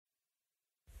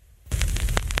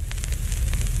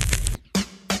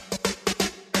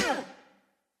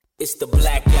It's the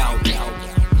Blackout.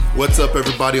 What's up,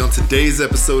 everybody? On today's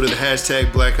episode of the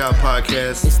Hashtag Blackout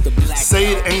Podcast, It's the Blackout.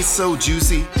 Say It Ain't So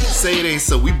Juicy, Say It Ain't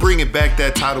So. We bringing back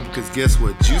that title because guess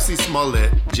what? Jussie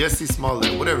Smollett,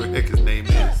 whatever the heck his name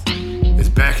is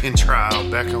back in trial,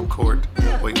 back on court.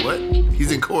 Wait, what?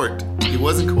 He's in court. He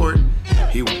was in court.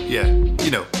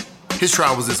 His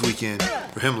trial was this weekend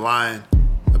for him lying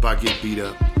about getting beat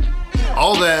up.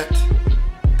 All that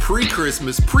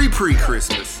pre-Christmas.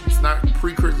 It's not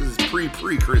pre-Christmas, it's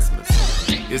pre-Christmas.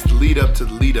 It's the lead up to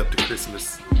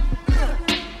Christmas.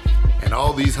 And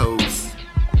all these hoes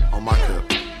on my cup.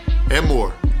 And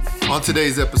more on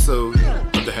today's episode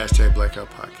of the Hashtag Blackout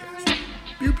Podcast.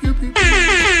 Pew, pew, pew.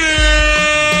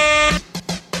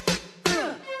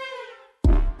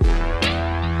 All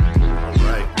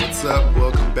right, what's up?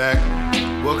 Welcome back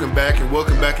and welcome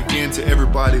back again to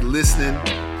everybody listening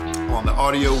on the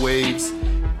audio waves,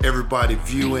 everybody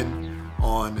viewing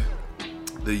on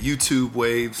the YouTube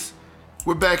waves.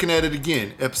 We're back at it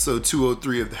again, episode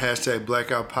 203 of the Hashtag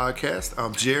Blackout Podcast.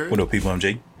 I'm Jared. What up, people? I'm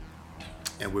Jay.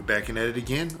 And we're back at it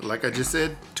again, like I just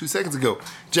said 2 seconds ago.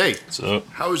 Jay, What's up?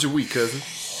 how was your week, cousin?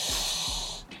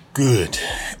 Good.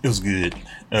 It was good.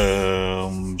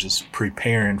 Just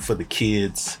preparing for the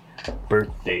kids'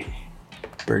 birthday.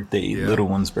 Yeah. Little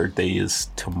one's birthday is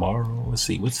tomorrow. Let's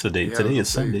see, what's the date? Yeah, Today is let's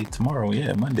see. Sunday. Tomorrow,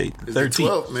 Monday. It's 13th. the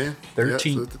 12th, man. 13th. Yeah,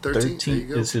 so it's the 13th. There you 13th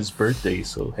go. is his birthday.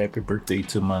 So happy birthday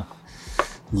to my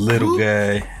little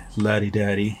guy, Lottie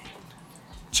Dottie.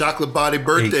 Chocolate body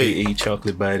birthday. AKA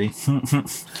Chocolate Body.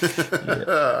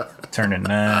 Yeah. Turning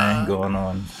 9, going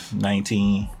on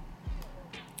 19.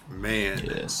 Man,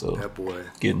 Yeah, so that boy.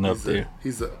 getting up there.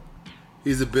 He's a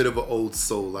bit of an old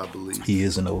soul, I believe. He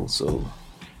is an old soul.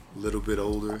 A little bit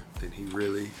older than he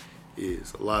really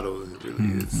is. A lot older than he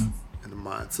really is in the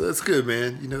mind. So that's good,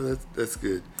 man. You know, that's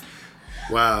good.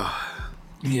 Wow.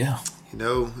 Yeah. You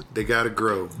know, they gotta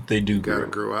grow. They do Gotta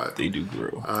grow. grow. They do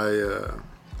grow.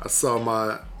 I saw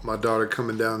my daughter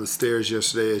coming down the stairs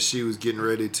yesterday as she was getting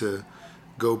ready to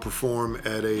go perform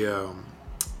at her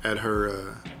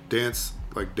dance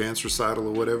recital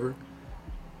or whatever.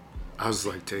 I was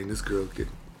like, dang, this girl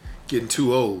getting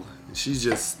too old. And she's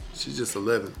just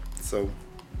 11. So,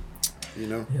 you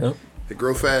know, Yep. they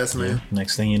grow fast, man.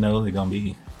 Next thing you know, they're gonna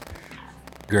be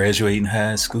graduating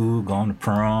high school, going to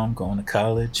prom, going to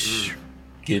college,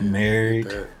 getting married.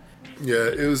 Yeah,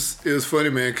 it was funny,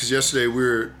 man, because yesterday we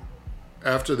were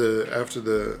after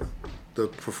the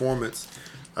performance,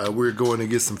 we were going to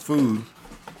get some food,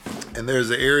 and there's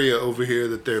an area over here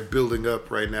that they're building up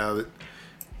right now that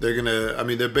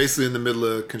they're basically in the middle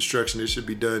of construction. It should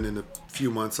be done in a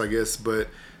few months, I guess, but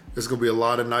there's gonna be a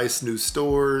lot of nice new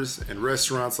stores and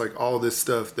restaurants, like all this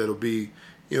stuff that'll be,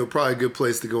 you know, probably a good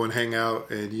place to go and hang out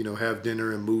and, you know, have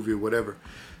dinner and movie or whatever.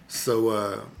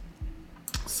 So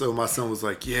my son was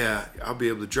like, yeah, I'll be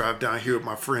able to drive down here with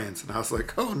my friends. And I was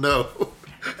like, oh no,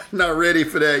 not ready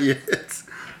for that yet.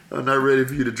 I'm not ready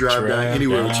for you to drive down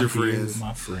anywhere with your friends.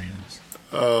 My friends.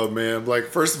 Oh man, like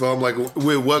first of all, I'm like,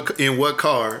 in what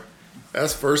car?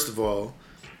 That's first of all,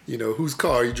 you know, whose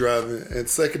car are you driving? And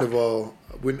second of all,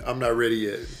 I'm not ready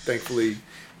yet. Thankfully,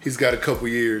 he's got a couple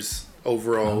years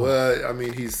overall.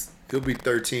 He'll be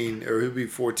 13 or he'll be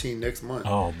 14 next month.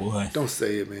 Oh boy. Don't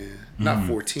say it, man. Not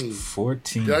 14.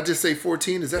 14. Did I just say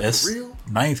 14? Is that That's for real?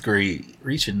 9th grade.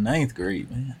 Reaching 9th grade,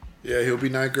 man. Yeah, he'll be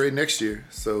 9th grade next year.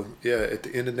 So yeah, at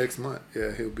the end of next month,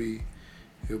 yeah, he'll be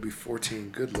 14.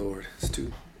 Good Lord, it's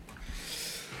too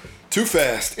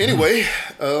fast. Anyway,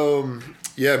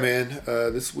 yeah, man.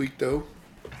 This week though,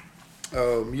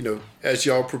 you know, as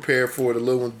y'all prepare for the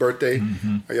little one's birthday,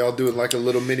 are y'all doing like a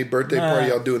little mini birthday party?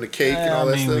 Y'all doing a cake and all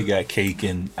that stuff? We got cake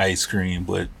and ice cream,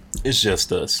 but it's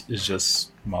just us. It's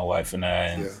just my wife and I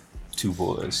and two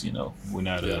boys. You know, we're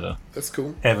not that's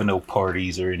cool. having no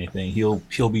parties or anything. He'll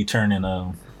be turning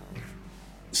 9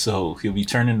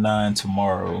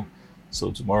 tomorrow.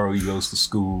 So tomorrow he goes to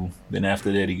school. Then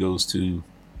after that he goes to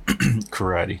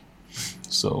karate.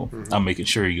 So I'm making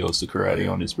sure he goes to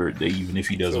karate on his birthday, even if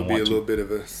he doesn't want to. It'll be a little bit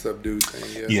of a subdued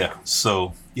thing. Yeah.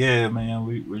 So yeah, man,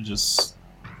 we're just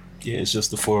it's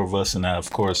just the four of us, and I,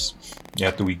 of course,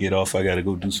 after we get off, I got to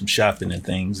go do some shopping and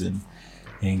things and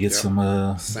get some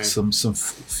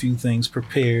few things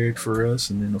prepared for us,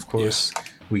 and then of course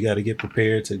we got to get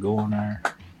prepared to go on our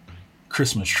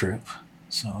Christmas trip.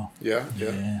 So yeah.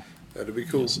 That'd be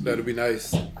cool. That'd be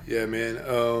nice. Yeah, man.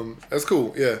 That's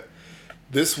cool. Yeah.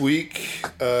 This week,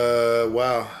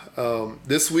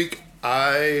 this week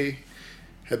I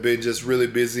have been just really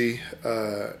busy,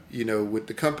 you know, with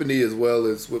the company as well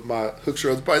as with my Hooks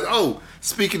Rubs Pies. Oh,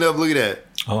 speaking of, look at that.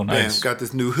 Oh, nice. Man, got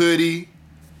this new hoodie,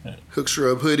 Hooks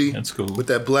Rub hoodie. That's cool. With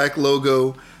that black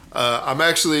logo. I'm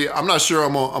not sure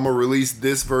I'm gonna release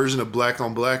this version of black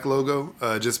on black logo,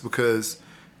 just because,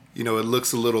 it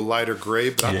looks a little lighter gray,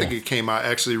 but I think it came out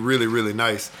actually really, really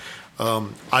nice.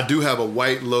 I do have a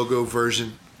white logo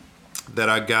version that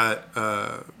I got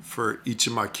for each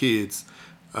of my kids.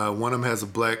 One of them has a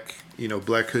black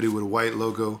hoodie with a white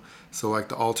logo, so like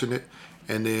the alternate.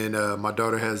 And then my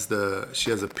daughter has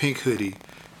a pink hoodie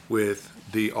with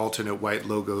the alternate white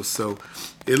logo. So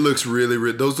it looks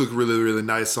those look really, really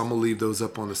nice. So I'm gonna leave those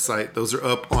up on the site. Those are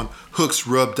up on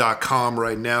hooksrub.com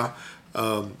right now.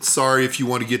 Sorry if you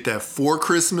want to get that for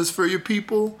Christmas for your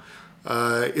people.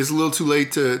 It's a little too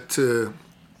late to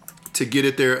get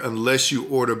it there unless you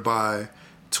order by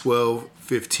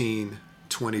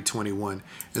 12/15/2021,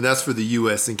 and that's for the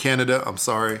U.S. and Canada. I'm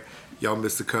sorry, y'all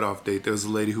missed the cutoff date. There was a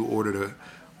lady who ordered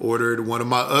one of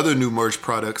my other new merch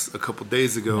products a couple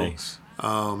days ago. Nice.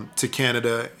 To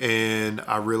Canada, and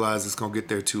I realized it's gonna get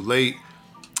there too late.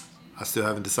 I still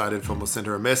haven't decided if I'm gonna send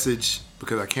her a message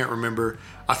because I can't remember.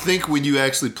 I think when you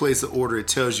actually place an order, it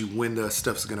tells you when the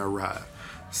stuff's gonna arrive.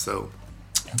 So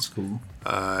that's cool.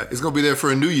 It's gonna be there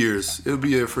for a New Year's. It'll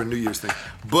be there for a New Year's thing.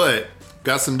 But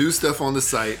got some new stuff on the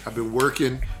site. I've been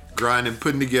working, grinding,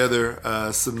 putting together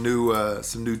some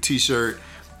new T-shirt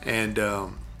and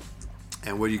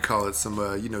what do you call it? Some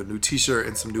new T-shirt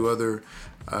and some new other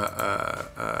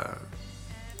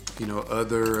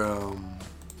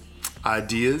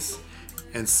ideas.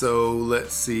 And so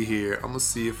let's see here. I'm gonna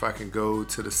see if I can go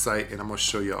to the site and I'm gonna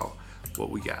show y'all what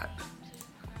we got.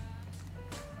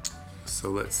 So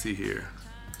let's see here.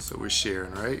 So we're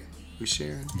sharing, right? We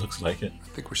sharing? Looks like it. I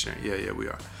think we're sharing. Yeah, we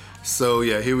are. So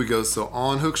yeah, here we go. So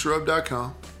on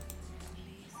hooksrub.com.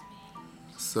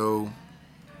 So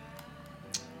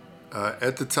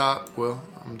at the top, well,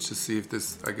 I'm just see if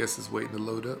this, I guess it's waiting to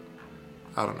load up.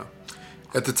 I don't know.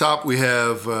 At the top we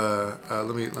have,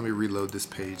 let me reload this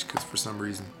page because for some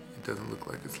reason it doesn't look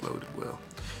like it's loaded well.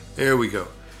 There we go.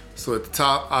 So at the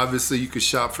top, obviously you could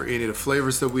shop for any of the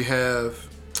flavors that we have.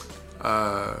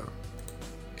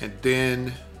 And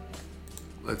then,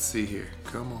 let's see here.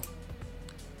 Come on.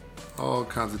 All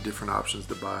kinds of different options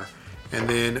to buy. And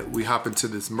then we hop into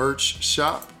this merch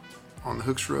shop on the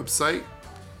Hooksrub site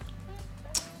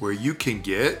where you can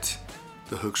get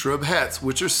the Hooksrub hats,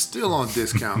 which are still on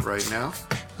discount right now.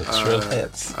 Hooksrub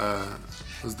hats.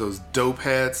 Those dope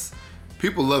hats.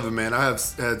 People love it, man. I have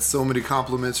had so many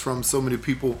compliments from so many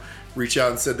people reach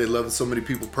out and said they love it. So many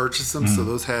people purchase them. So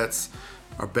those hats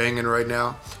are banging right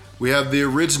now. We have the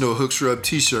original Hooksrub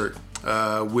t-shirt,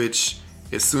 which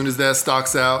as soon as that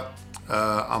stocks out,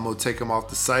 I'm gonna take them off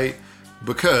the site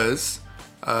because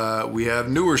we have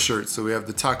newer shirts. So we have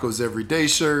the Tacos Everyday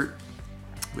shirt.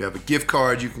 We have a gift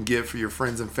card you can get for your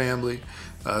friends and family,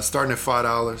 starting at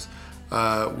 $5.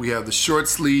 We have the short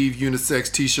sleeve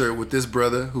unisex t-shirt with this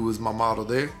brother who was my model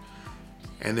there.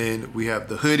 And then we have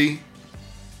the hoodie.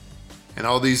 And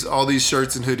all these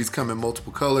shirts and hoodies come in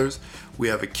multiple colors. We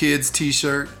have a kids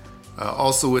t-shirt,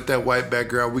 also with that white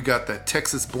background. We got that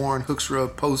Texas born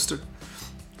Hooksrub poster.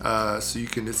 So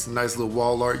it's a nice little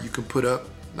wall art you can put up,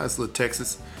 nice little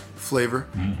Texas flavor.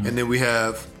 Mm-hmm. And then we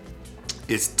have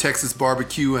it's Texas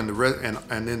barbecue and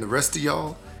then the rest of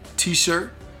y'all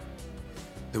t-shirt.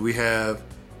 Then we have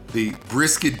the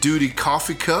Brisket Duty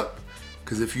coffee cup,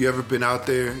 because if you ever been out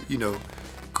there,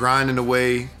 grinding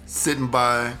away, sitting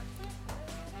by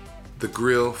the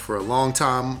grill for a long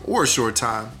time or a short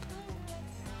time,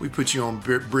 we put you on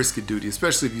brisket duty,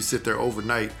 especially if you sit there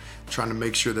overnight trying to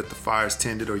make sure that the fire's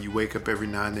tended, or you wake up every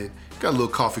now and then. Got a little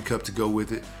coffee cup to go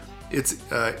with it. It's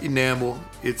enamel.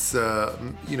 It's a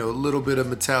little bit of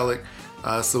metallic,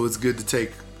 so it's good to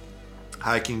take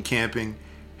hiking, camping,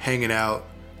 hanging out,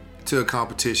 to a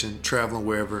competition, traveling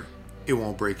wherever. It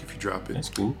won't break if you drop it. That's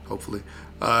cool. Hopefully.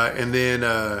 And then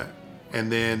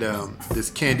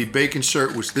this candy bacon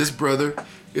shirt, which this brother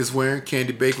is wearing.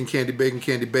 Candy bacon, candy bacon,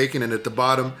 candy bacon. And at the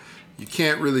bottom, you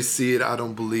can't really see it, I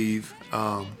don't believe.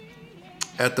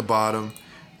 At the bottom,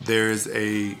 there's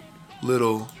a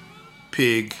little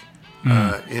pig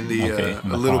in the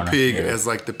a little corner. Pig as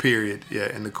like the period,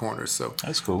 in the corner. So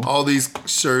that's cool. All these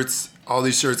shirts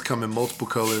come in multiple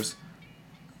colors.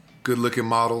 Good looking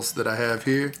models that I have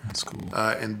here. That's cool.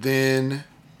 And then,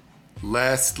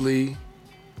 lastly,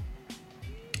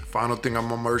 final thing on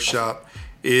my merch shop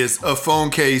is a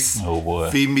phone case. Oh boy!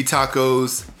 Feed me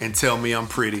tacos and tell me I'm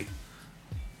pretty.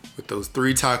 With those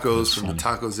 3 tacos from the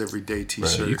Tacos Everyday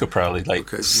t-shirt. Bro, you could probably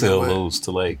sell those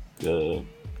to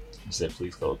what's that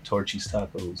place called? Torchy's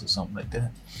Tacos or something like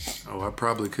that. Oh, I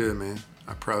probably could, man.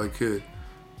 I probably could.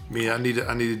 I need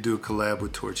to do a collab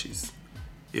with Torchy's.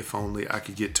 If only I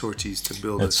could get Torchy's to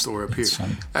build a store up here.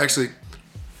 Funny. Actually,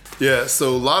 Yeah,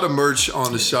 so a lot of merch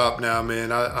on the shop now,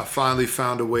 man. I finally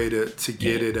found a way to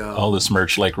get it. All this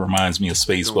merch like reminds me of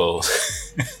Spaceballs.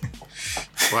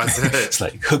 Why's that? It's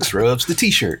like Hooks rubs the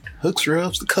T-shirt, Hooks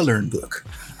rubs the coloring book,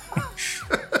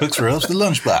 Hooks rubs the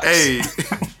lunchbox. Hey,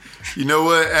 you know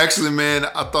what? Actually, man,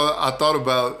 I thought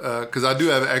about because I do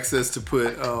have access to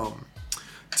put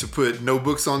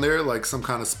notebooks on there, like some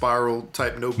kind of spiral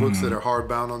type notebooks that are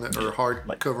hardbound on there or hard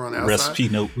cover on the outside. Recipe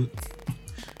notebook.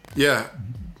 Yeah,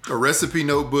 a recipe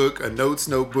notebook, a notes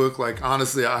notebook. Like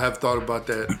honestly, I have thought about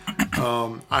that.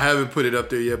 I haven't put it up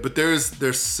there yet, but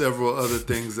there's several other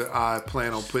things that I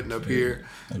plan on putting up here.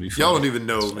 Y'all don't even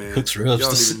know, man. Hooks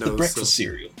rubs the breakfast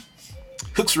cereal.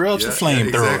 Hooks rubs the flamethrower.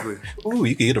 Exactly. Ooh,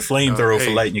 you can get a flamethrower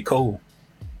for lighting your coal.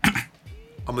 I'm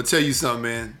gonna tell you something,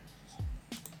 man.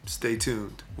 Stay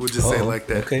tuned. We'll just say it like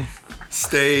that. Okay.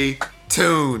 Stay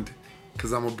tuned,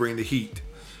 because I'm gonna bring the heat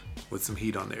with some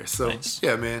heat on there. So nice.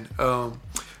 Yeah, man.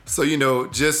 So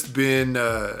just been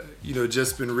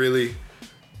really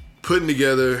putting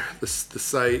together the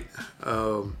site,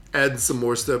 adding some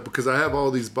more stuff because I have all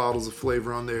these bottles of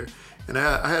flavor on there, and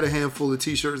I had a handful of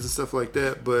T-shirts and stuff like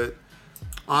that. But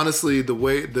honestly,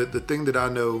 the thing that I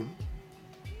know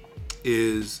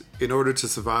is, in order to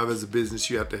survive as a business,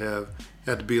 you have to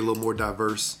be a little more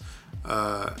diverse,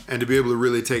 and to be able to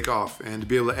really take off, and to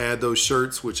be able to add those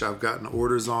shirts, which I've gotten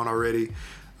orders on already,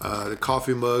 the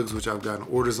coffee mugs, which I've gotten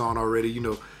orders on already.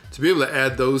 To be able to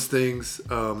add those things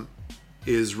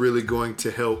is really going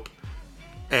to help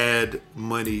add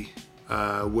money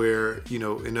where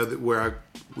where I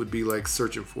would be like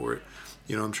searching for it.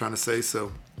 I'm trying to say.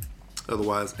 So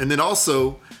otherwise, and then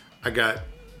also I got,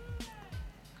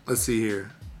 let's see here,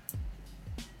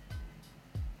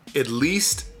 at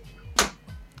least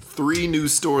 3 new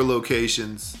store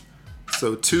locations.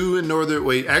 So 2 in northern.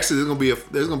 Wait, actually, there's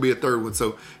gonna be a third one.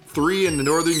 So 3 in the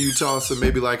northern Utah. So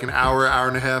maybe like an hour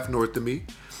and a half north of me,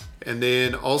 and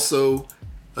then also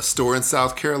a store in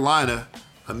South Carolina,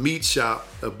 a meat shop,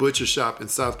 a butcher shop in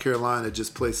South Carolina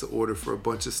just placed an order for a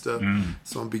bunch of stuff.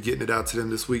 So I'm gonna be getting it out to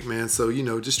them this week, man. So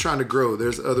just trying to grow.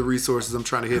 There's other resources I'm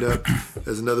trying to hit up.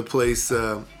 There's another place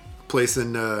in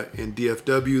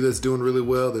DFW that's doing really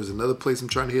well. There's another place I'm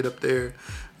trying to hit up there.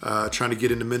 Trying to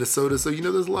get into Minnesota. So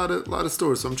there's a lot of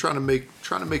stores. So I'm trying to make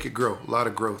it grow. A lot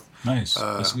of growth. Nice.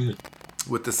 That's good.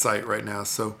 With the site right now.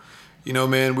 So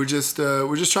man, we're just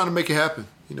trying to make it happen.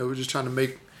 We're just trying to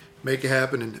make it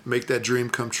happen and make that dream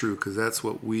come true, because that's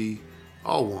what we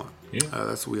all want. Yeah.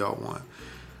 That's what we all want.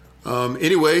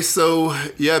 Anyway, so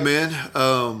yeah, man.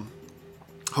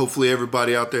 Hopefully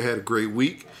everybody out there had a great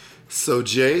week. So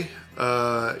Jay,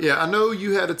 I know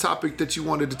you had a topic that you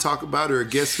wanted to talk about, or a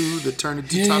guess who that turned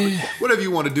into topic. Whatever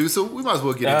you want to do. So we might as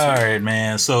well get into it. All right,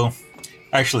 man. So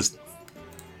actually,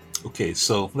 okay.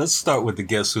 So let's start with the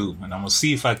guess who, and I'm gonna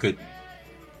see if I could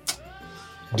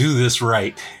do this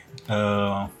right.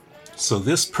 So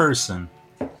this person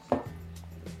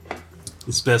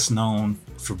is best known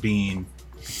for being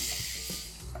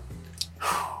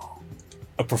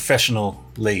a professional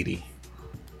lady.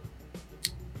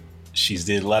 She's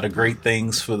did a lot of great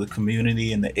things for the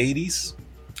community in the 80s,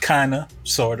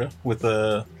 sorta,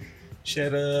 she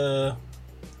had a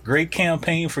great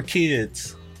campaign for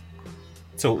kids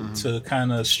to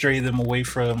kind of stray them away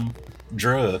from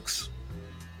drugs.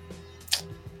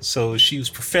 So she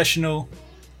was professional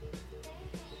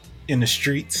in the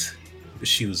streets, but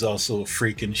she was also a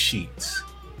freak in the sheets,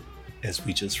 as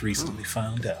we just recently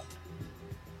found out.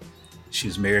 She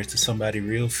was married to somebody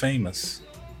real famous.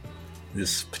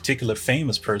 This particular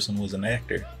famous person was an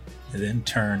actor and then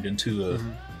turned into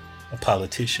a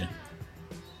politician.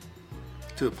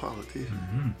 To a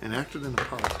politician? An actor, then a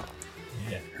politician.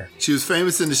 Yeah. Her. She was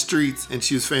famous in the streets and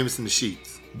she was famous in the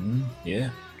sheets.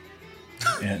 Yeah.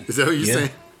 And, is that what you're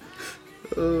saying?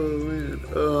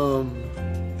 Oh,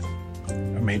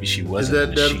 man. Or maybe she wasn't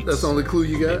in the sheets. That's the only clue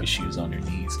you got? Maybe she was on her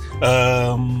knees.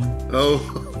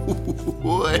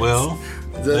 What? Well,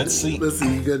 let's see.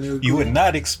 You got any You would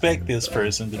not expect this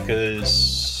person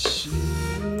because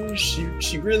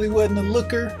she really wasn't a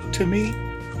looker to me.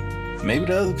 Maybe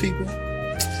to other people.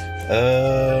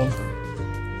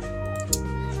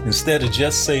 Instead of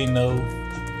just say no,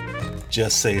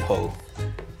 just say ho.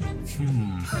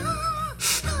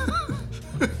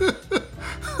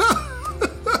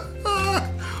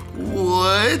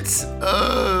 What?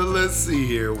 Let's see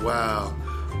here. Wow.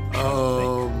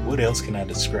 What else can I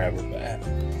describe her by?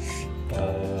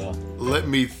 Let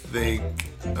me think.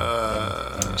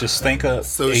 Just think of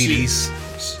 80s.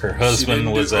 Her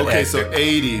husband was an actor. Okay, so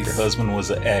 80s. Her husband was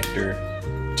an actor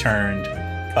turned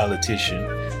politician,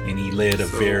 and he led a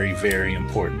very, very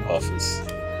important office.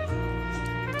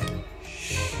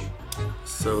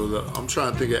 So I'm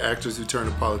trying to think of actors who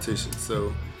turned to politicians.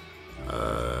 So,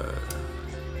 okay,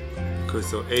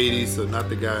 so 80s, so not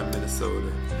the guy in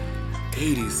Minnesota.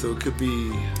 80s, so it could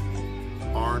be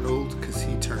Arnold, because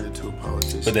he turned into a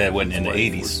politician. But that wasn't in the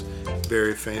 80s.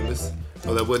 Very famous.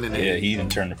 Oh, that wasn't in the 80s. Yeah, he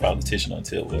didn't turn to politician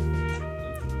until what?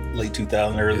 Late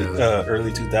 2000,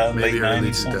 early 2000, maybe late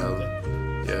early 90s. 2000.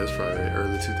 Yeah, that's probably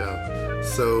early 2000.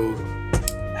 So,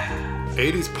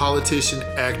 80s politician,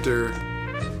 actor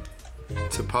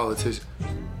to politician.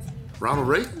 Ronald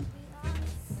Reagan?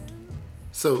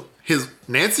 So, his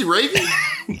Nancy Reagan?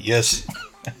 Yes.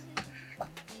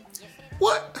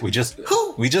 What? We just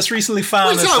recently What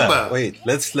found you this talking out. about? Wait,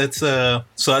 let's so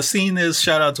I seen this.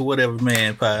 Shout out to Whatever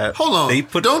Man Pie. Hold on. They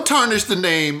Don't tarnish the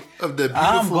name of the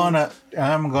beautiful...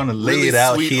 I'm gonna lay really it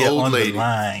out sweet here old on lady. the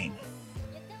line.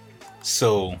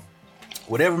 So,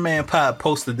 Whatever Man Pie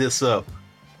posted this up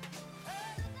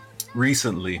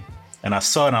recently, and I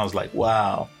saw it and I was like,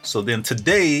 wow. So then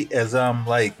today, as I'm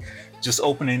like just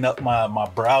opening up my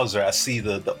browser, I see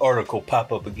the article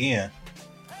pop up again.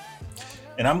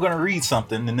 And I'm going to read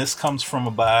something, and this comes from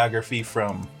a biography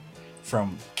from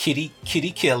Kitty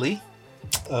Kelly.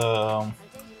 I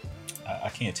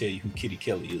can't tell you who Kitty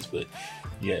Kelly is, but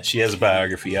yeah, she has a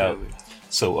biography out.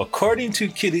 So according to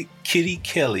Kitty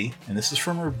Kelly, and this is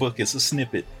from her book, it's a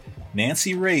snippet,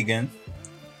 Nancy Reagan,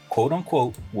 quote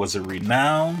unquote, was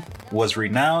renowned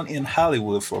in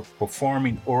Hollywood for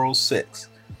performing oral sex.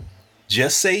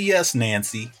 Just say yes,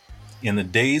 Nancy. In the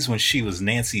days when she was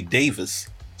Nancy Davis,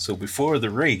 so before the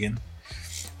Reagan,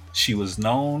 she was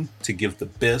known to give the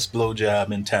best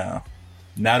blowjob in town.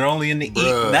 Not only in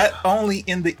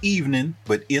the evening,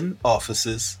 but in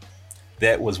offices.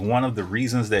 That was one of the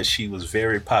reasons that she was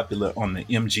very popular on the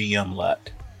MGM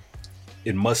lot.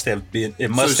 It must have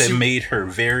made her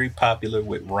very popular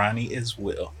with Ronnie as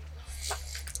well.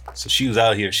 So she was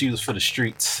out here. She was for the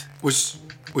streets. Was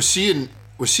she an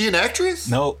actress?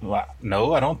 No,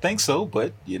 I don't think so.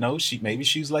 But maybe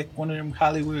she's like one of them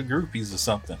Hollywood groupies or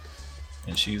something,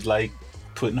 and she's like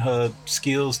putting her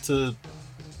skills to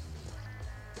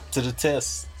the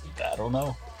test. I don't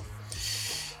know.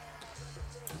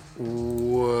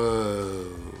 Whoa!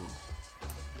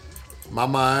 My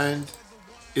mind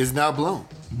is now blown.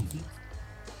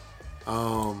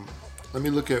 Mm-hmm. Let me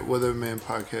look at Weatherman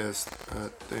podcast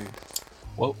thing.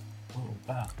 Whoa!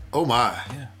 Wow! Oh my!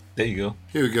 Yeah. There you go.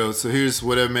 Here we go. So here's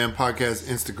Whatever Man Podcast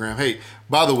Instagram. Hey,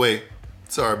 by the way,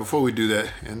 sorry, before we do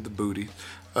that, and the booty,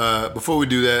 before we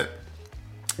do that,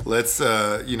 let's,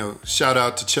 shout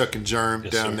out to Chuck and Germ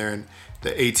down there in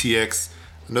the ATX.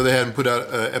 I know they hadn't put out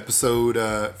an episode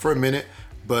for a minute,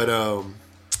 but,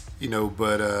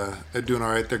 they're doing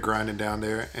all right. They're grinding down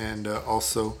there. And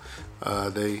also,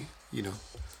 they,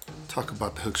 talk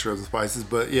about the hooks, rubs, and spices.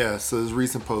 But yeah, so this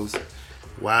recent post.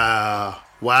 Wow,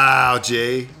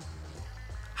 Jay.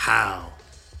 How?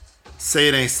 Say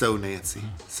it ain't so, Nancy.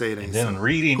 Say it ain't so.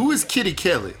 Reading. Who is Kitty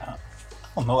Kelly? I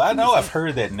don't know. I know I've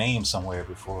heard that name somewhere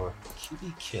before.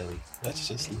 Kitty Kelly. Let's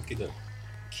just look it up.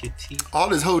 Kitty. All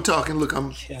this hoe talking. Look,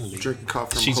 I'm Kelly. drinking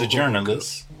coffee. She's a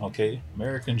journalist. Okay.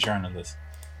 American journalist.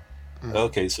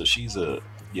 Okay, so she's All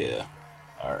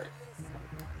right.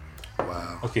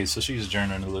 Wow. Okay, so she's a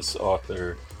journalist,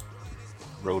 author.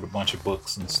 Wrote a bunch of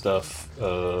books and stuff.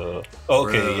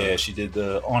 Yeah, she did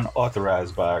the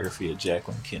unauthorized biography of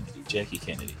Jackie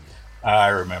Kennedy. I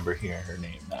remember hearing her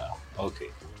name now.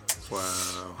 Okay.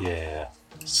 Wow. Yeah.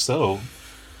 So,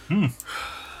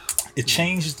 it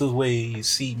changed the way you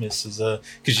see Mrs.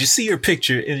 Because you see her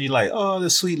picture and you're like, oh,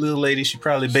 this sweet little lady. She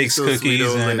probably bakes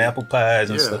cookies and apple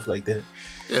pies and stuff like that.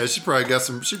 Yeah, she probably got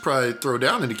some. She probably throw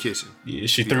down in the kitchen. Yeah,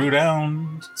 she threw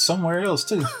down somewhere else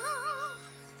too.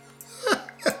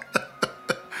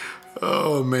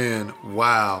 Oh man!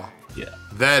 Wow. Yeah.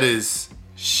 That is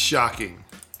shocking.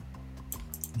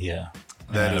 Yeah.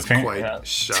 That is quite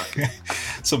shocking.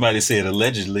 Somebody said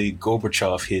allegedly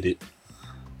Gorbachev hit it.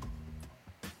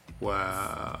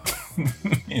 Wow.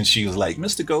 And she was like,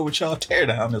 Mr. Gorbachev, tear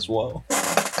down this wall. No!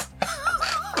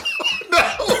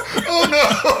 Oh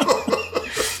no!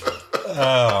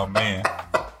 Oh man.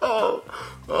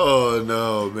 Oh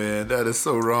no, man. That is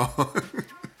so wrong.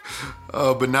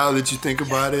 But now that you think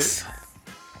about it,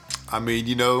 I mean,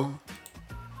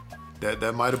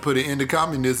 that might have put an end to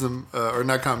communism, or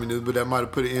not communism, but that might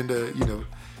have put an end to,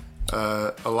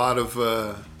 a lot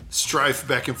of strife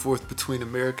back and forth between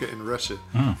America and Russia.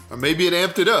 Or maybe it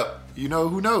amped it up.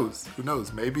 Who knows? Who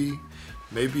knows? Maybe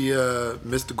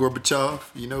Mr. Gorbachev,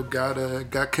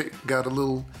 got a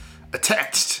little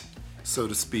attached, so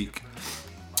to speak.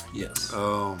 Yes.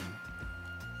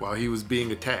 While he was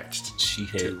being attached. She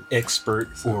had expert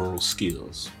oral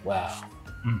skills. Wow.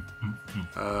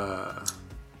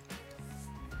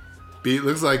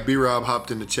 Looks like B-Rob hopped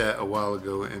in the chat a while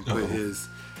ago and put his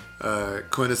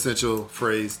quintessential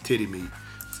phrase, titty meat.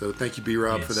 So thank you,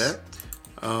 B-Rob, for that.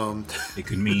 It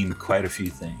could mean quite a few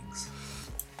things.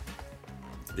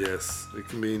 Yes, it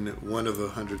can mean one of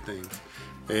 100 things.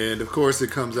 And of course,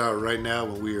 it comes out right now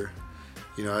when we're,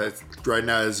 right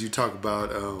now as you talk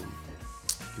about,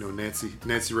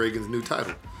 Nancy Reagan's new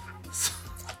title.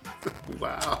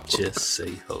 Wow. Just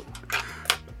say hope.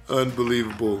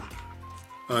 Unbelievable.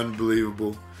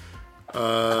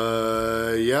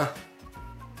 Yeah.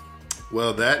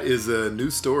 Well, that is a new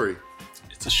story.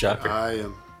 It's a shocker.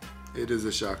 It is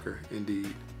a shocker,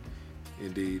 indeed.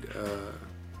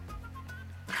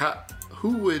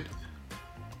 Who would?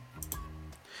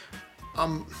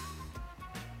 I'm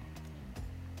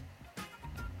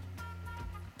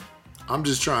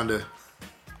just trying to.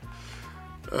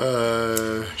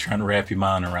 Trying to wrap your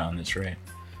mind around this, right?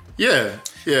 Yeah.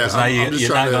 Now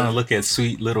you're not going to look at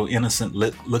sweet little innocent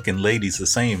looking ladies the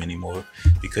same anymore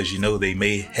because they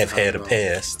may have had a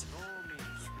past.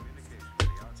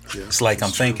 Yeah, it's like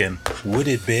I'm thinking, what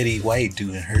did Betty White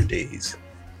do in her days?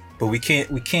 But we can't.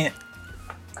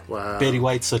 Wow. Betty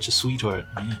White's such a sweetheart,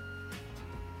 man.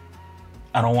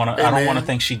 I don't want to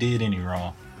think she did any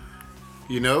wrong.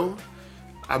 I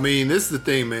mean, this is the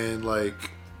thing, man. Like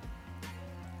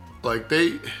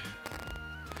they,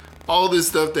 all this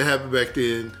stuff that happened back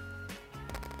then.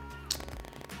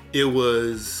 It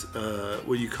was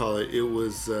what do you call it? It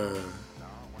was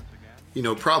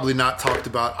probably not talked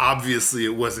about. Obviously,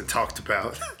 it wasn't talked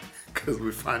about because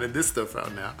we're finding this stuff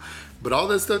out now. But all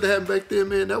that stuff that happened back then,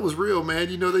 man, that was real, man.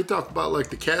 They talk about like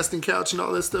the casting couch and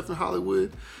all that stuff in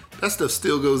Hollywood. That stuff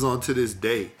still goes on to this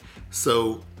day.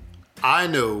 So I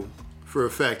know for a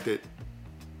fact that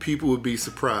people would be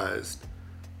surprised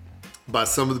by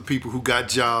some of the people who got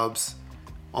jobs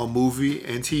on movie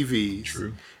and TV.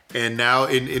 True. And now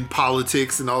in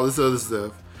politics and all this other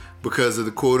stuff because of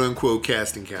the quote unquote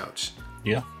casting couch.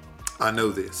 Yeah. I know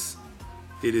this.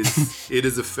 It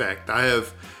is a fact. I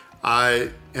have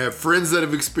friends that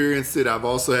have experienced it. I've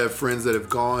also had friends that have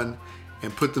gone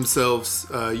and put themselves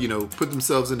in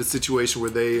a situation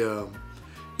where they,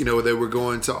 they were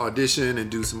going to audition and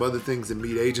do some other things and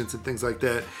meet agents and things like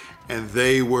that. And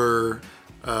they were,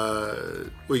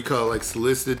 what you call it, like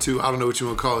solicited to, I don't know what you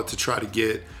want to call it, to try to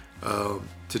get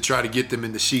them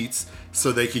in the sheets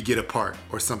so they could get a part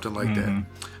or something like that.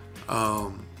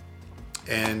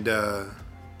 And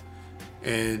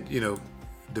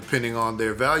depending on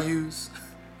their values,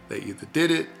 they either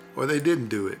did it or they didn't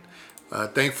do it.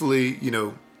 Thankfully,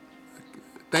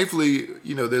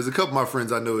 there's a couple of my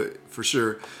friends I know it for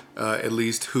sure, at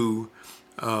least who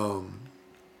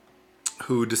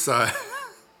decide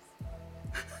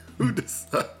who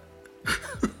decide.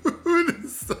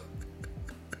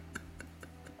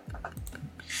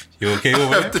 You okay over there?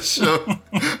 I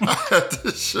have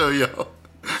to show y'all.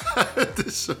 I have to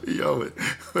show y'all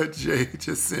what Jay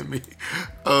just sent me.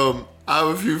 I have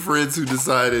a few friends who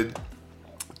decided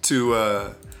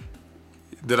to,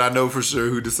 that I know for sure,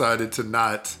 who decided to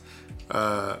not,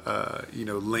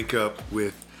 link up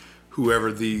with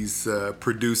whoever these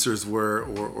producers were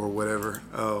or whatever,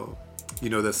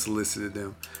 that solicited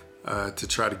them to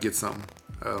try to get something,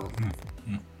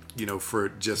 for a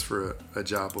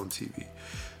job on TV.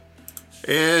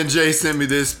 And Jay sent me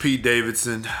this Pete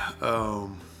Davidson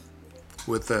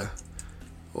with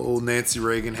old Nancy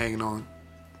Reagan hanging on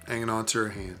to her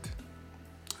hand.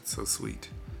 That's so sweet.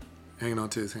 Hanging on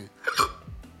to his hand.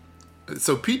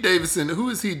 So Pete Davidson, who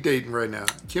is he dating right now?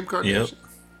 Kim Kardashian? Yep.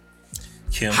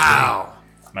 Kim. How?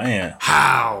 Man.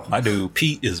 How? My dude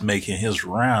Pete is making his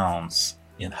rounds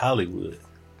in Hollywood.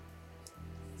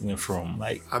 Went from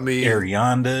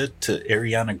Ariana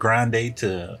Grande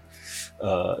to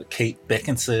Kate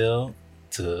Beckinsale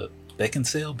to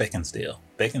Beckinsale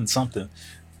something.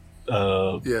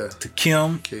 To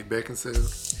Kim. Kate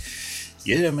Beckinsale.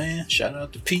 Yeah, man. Shout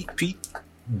out to Pete. Pete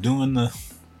doing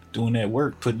that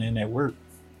work, putting in that work.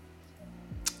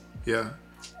 Yeah.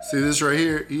 See this right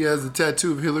here? He has a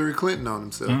tattoo of Hillary Clinton on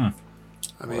himself.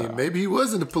 I mean, maybe he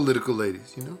wasn't a political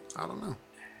ladies, I don't know.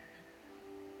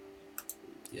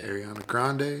 Yeah. Ariana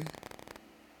Grande.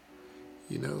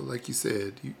 Like you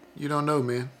said, you don't know,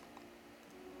 man.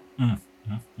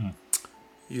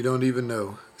 You don't even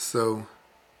know. So,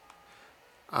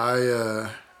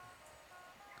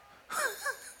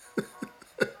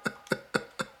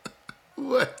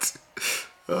 what?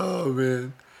 Oh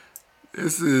man,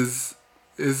 this is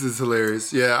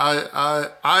hilarious. Yeah,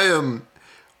 I am.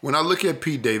 When I look at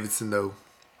Pete Davidson, though,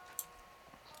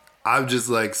 I'm just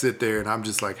like sit there and I'm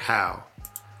just like, how?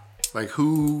 Like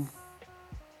who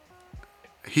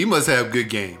he must have good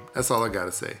game. That's all I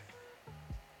gotta say.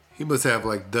 He must have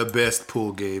like the best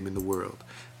pool game in the world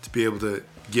to be able to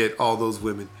get all those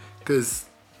women. Because,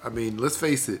 I mean, let's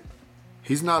face it,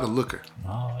 he's not a looker.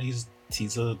 No, he's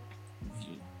a,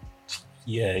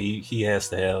 yeah, he has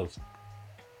to have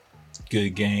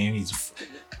good game. He's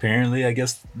apparently, I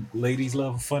guess, ladies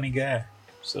love a funny guy.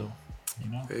 So, you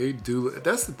know. They do.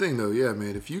 That's the thing, though. Yeah,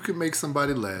 man. If you can make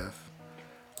somebody laugh,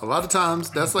 a lot of times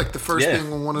that's like the first thing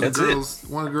when one of the girls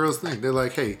think. They're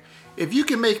like, hey, if you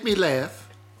can make me laugh,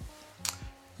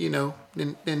 then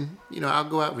I'll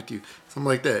go out with you. Something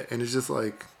like that. And it's just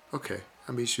like, okay.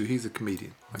 I mean, shoot, he's a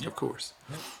comedian. Like, of course.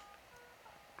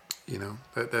 Yep.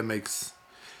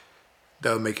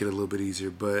 That'll make it a little bit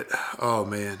easier. But, oh,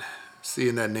 man,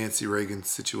 seeing that Nancy Reagan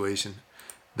situation,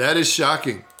 that is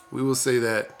shocking. We will say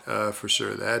that for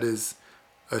sure. That is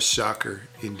a shocker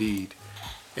indeed.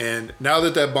 And now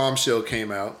that bombshell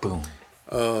came out, boom.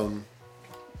 I'm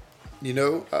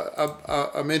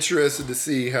interested to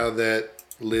see how that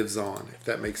lives on, if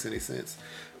that makes any sense.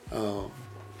 How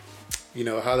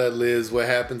that lives, what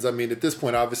happens. I mean, at this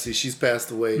point, obviously, she's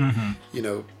passed away.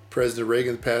 Mm-hmm. President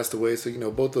Reagan passed away. So,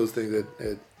 both those things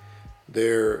that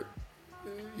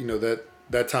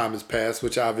that time has passed,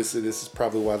 which obviously this is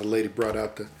probably why the lady brought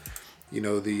out this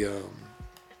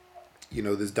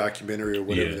documentary or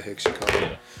whatever the heck she called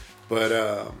it. But,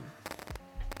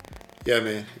 yeah,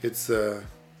 man, it's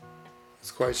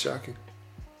quite shocking.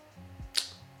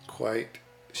 Quite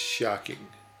shocking.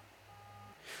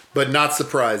 But not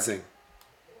surprising.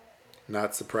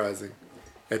 Not surprising.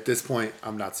 At this point,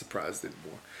 I'm not surprised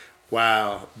anymore.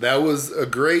 Wow. That was a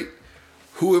great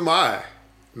Who Am I?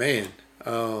 Man.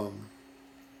 I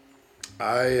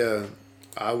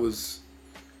was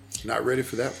not ready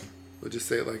for that one. We'll just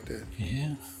say it like that.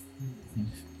 Yeah.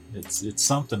 It's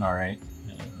something, all right.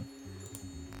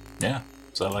 Yeah.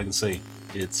 So I like to say,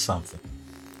 it's something.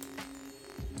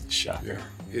 Shocker. Yeah,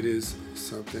 it is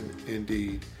something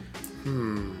indeed.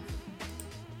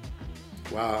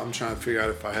 Wow, I'm trying to figure out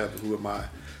if I have a Who Am I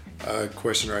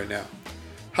question right now.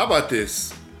 How about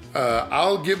this?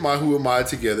 I'll get my Who Am I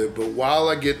together, but while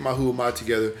I get my Who Am I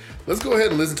together, let's go ahead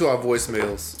and listen to our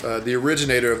voicemails. The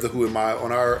originator of the Who Am I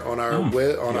on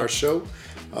our show,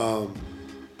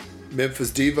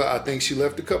 Memphis Diva. I think she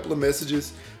left a couple of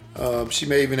messages. She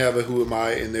may even have a Who Am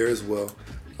I in there as well.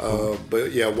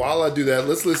 But yeah, while I do that,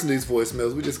 let's listen to these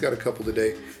voicemails. We just got a couple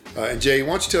today. And Jay,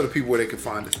 why don't you tell the people where they can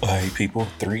find us? All right, people,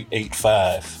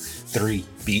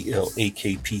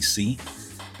 385-3BLAKPC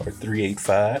or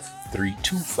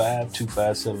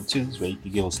 385-325-2572 is where you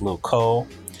can give us a little call.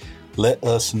 Let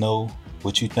us know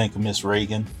what you think of Miss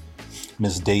Reagan,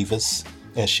 Miss Davis,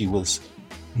 as she was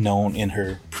known in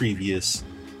her previous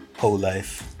whole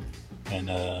life. And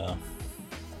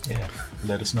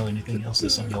let us know anything else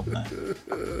that's on your mind.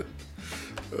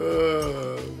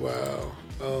 Wow.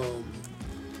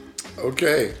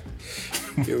 Okay.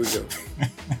 Here we go.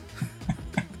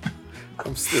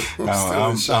 I'm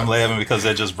laughing because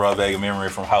that just brought back a memory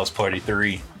from House Party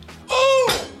 3. Oh!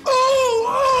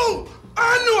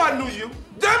 I knew you.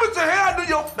 Damn it to hell, I knew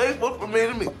your face was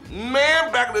familiar to me.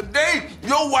 Man, back in the day,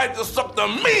 your wife just sucked the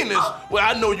meanest. Well,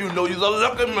 I know you're a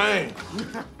lucky man.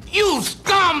 You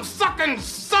scum-sucking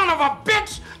son of a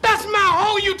bitch! That's my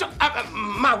hoe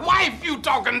my wife you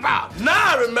talking about. Now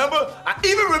I remember. I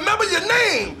even remember your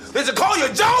name. They should call you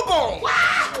Jawbone.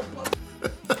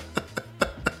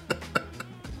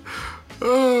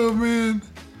 Oh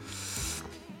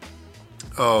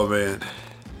man.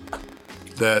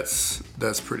 That's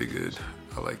pretty good.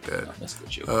 I like that. That's good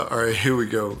joke. All right, here we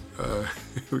go.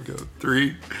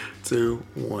 3, 2,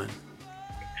 1.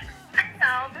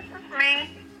 Hello, this is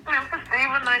me, Memphis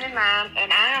Diva 99,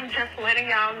 and I am just letting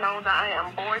y'all know that I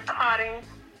am boycotting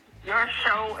your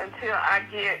show until I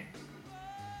get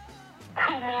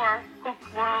 2 more hoops,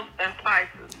 rubs, and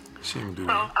spices. She can do So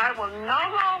that. I will no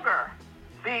longer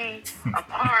be a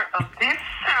part of this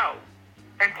show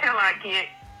until I get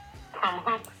some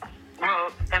hoops,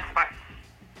 rubs, and spices.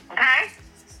 Okay?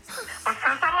 But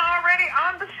since I'm already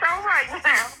on the show right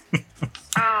now,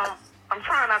 I'm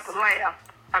trying not to laugh.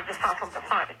 I just saw something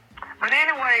funny. But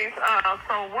anyways,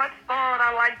 so what store would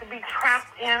I like to be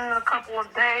trapped in a couple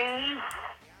of days?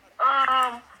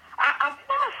 I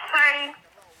want to say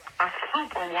a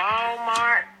super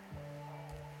Walmart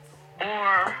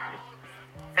or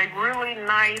a really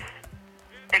nice,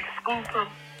 exclusive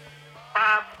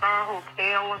 5-star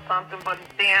hotel or something. But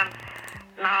then,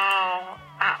 no,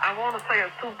 I want to say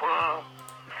a super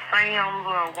Sam's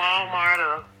or a Walmart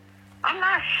or I'm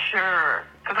not sure,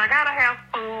 because I got to have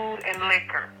food and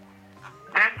liquor.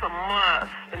 That's a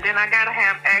must. And then I got to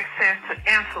have access to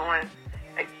insulin.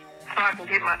 so I can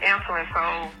get my insulin.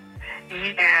 So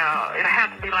yeah, it'll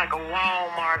have to be like a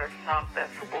Walmart or something,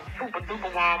 super duper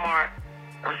Walmart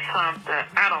or something.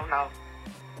 I don't know.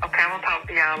 Okay, I'm gonna talk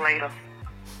to y'all later.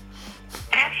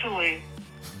 Actually,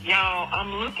 y'all, I've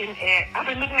been looking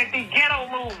at these ghetto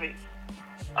movies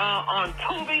on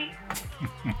Tubi.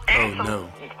 Oh no.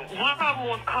 One of them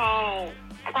was called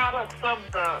Products of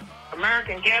the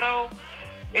American Ghetto.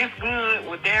 It's good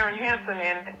with Darren Henson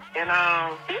in it. And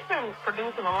he's been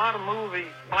producing a lot of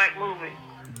movies, black movies.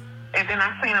 And then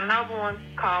I seen another one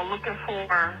called Looking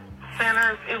for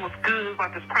Sinners. It was good. It was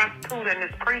like this prostitute and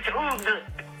this preacher. It was good.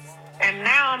 And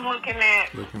now I'm looking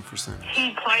at Looking for Sinners.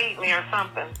 He Played Me or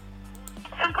something.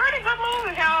 Some pretty good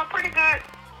movies, y'all. Pretty good.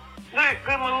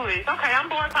 Good movies. Okay, I'm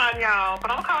boycotting y'all,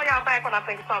 but I'm gonna call y'all back when I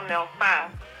think of something else. Bye.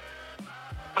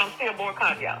 But I'm still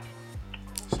boycotting y'all.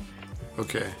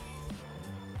 Okay.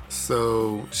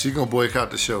 So she gonna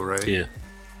boycott the show, right? Yeah.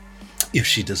 If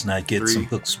she does not get 3, some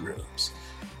hooks rubs.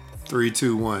 3,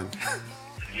 2, 1.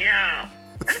 Yeah.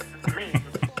 Please.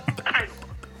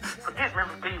 Forget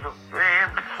River Beaver, man.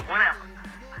 Whatever.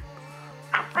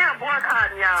 I'm still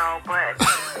boycotting y'all, but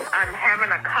I'm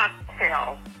having a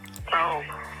cocktail. So,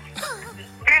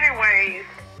 anyways,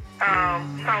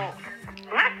 so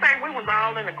let's say we was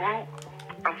all in a group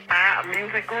of 5, a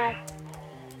music group,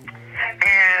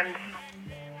 and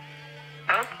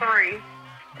us 3,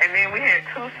 and then we had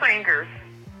 2 singers,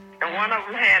 and one of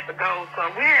them had to go. So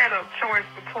we had a choice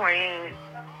between,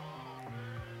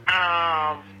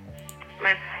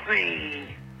 let's see,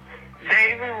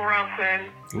 David Ruffin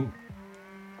Ooh.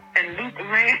 and Luther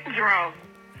Vandross.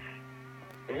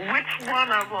 Which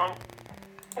one of them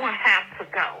would have to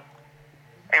go,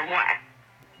 and why?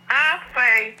 I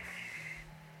say,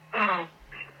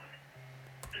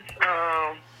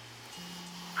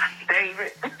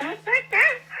 David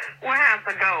will have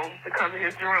to go because of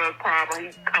his drug problem.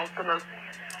 He's costing us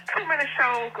too many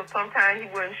shows because sometimes he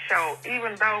wouldn't show,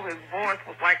 even though his voice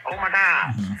was like, oh my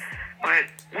God. Mm-hmm. But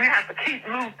we have to keep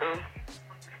Luther.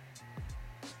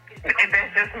 And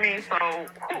that's just me. So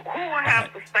who will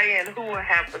have to stay and who will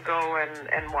have to go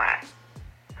and why?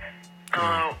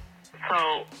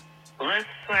 So let's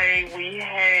say we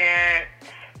had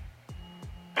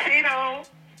Tito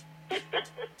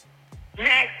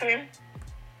Jackson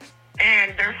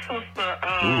and their sister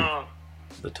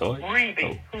The toy?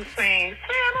 Reedy, who sings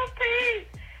Sanity.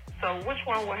 So which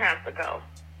one would have to go?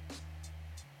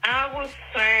 I would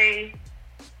say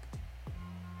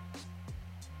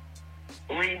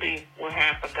Reedy will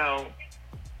have to go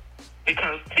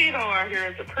because Tito out here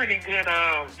is a pretty good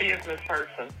business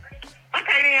person.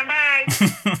 Okay then, bye.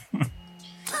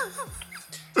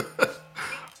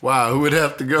 Wow, who would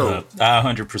have to go? I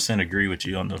 100% agree with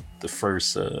you on the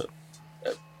first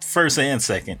and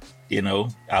second. You know,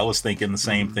 I was thinking the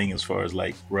same thing as far as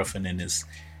like Ruffin and his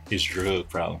drug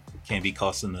problem. It can't be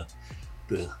costing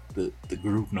the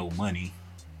group no money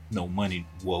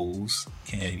woes.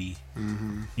 Can't be,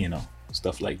 you know,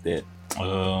 stuff like that.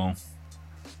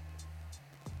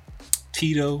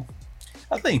 Tito,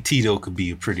 I think Tito could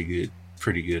be a pretty good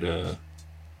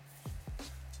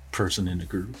person in the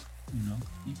group. You know,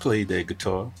 he played that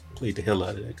guitar, played the hell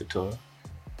out of that guitar.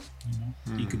 You know,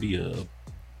 he could be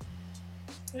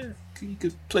he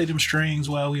could play them strings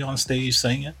while we on stage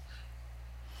singing.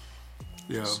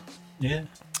 Yeah. Yeah.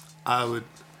 I would.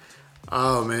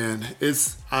 Oh man,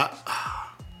 it's rough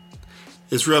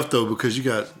though because you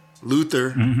got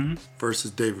Luther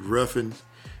versus David Ruffin,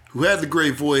 who had the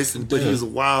great voice, but he's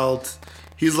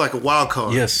like a wild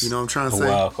card. Yes, you know what I'm trying to a say.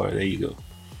 Wild card. There you go.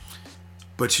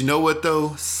 But you know what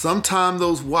though? Sometimes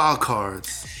those wild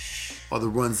cards are the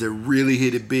ones that really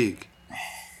hit it big.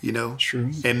 You know, True.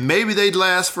 And maybe they'd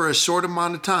last for a short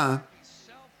amount of time.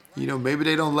 You know, maybe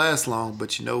they don't last long,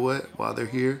 but you know what? While they're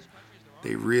here,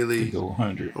 they really go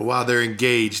 100. Or while they're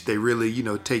engaged, they really, you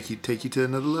know, take you to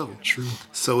another level. True.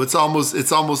 So it's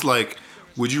almost like,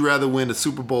 would you rather win the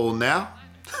Super Bowl now,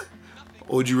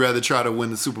 or would you rather try to win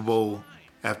the Super Bowl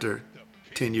after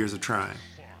 10 years of trying?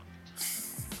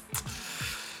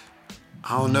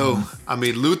 I don't know. I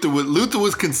mean, Luther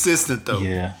was consistent though.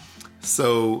 Yeah.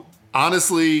 So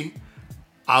honestly,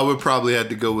 I would probably have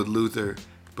to go with Luther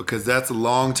because that's a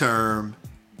long term.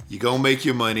 You're gonna make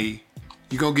your money.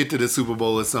 You're gonna get to the Super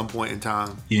Bowl at some point in time.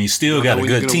 And you still got a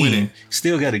good team.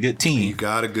 Still got a good You team.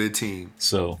 got a good team.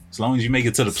 So as long as you make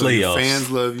it to the So your playoffs.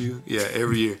 fans love you. Yeah,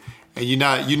 every year. And you're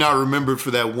not remembered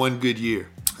for that one good year.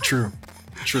 True.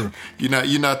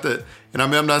 You're not that. And I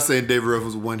mean, I'm not saying David Ruffin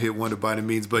was a one-hit wonder by any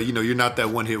means, but you know, you're not that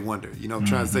one-hit wonder. You know, I'm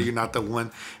trying to say you're not the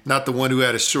one who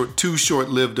had too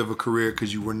short-lived of a career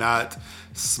because you were not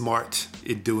smart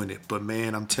in doing it. But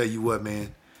man, I'm telling you what,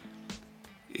 man,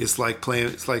 It's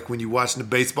like when you're watching a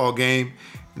baseball game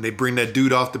and they bring that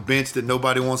dude off the bench that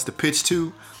nobody wants to pitch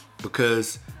to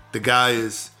because the guy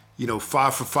is,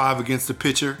 5 for 5 against the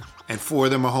pitcher and 4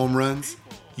 of them are home runs.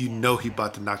 You know he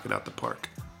about to knock it out the park.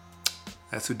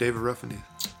 That's who David Ruffin is.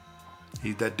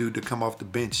 He's that dude to come off the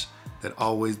bench that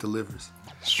always delivers.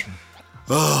 That's true.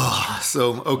 Oh,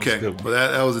 so, okay. Well,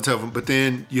 that was a tough one. But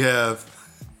then you have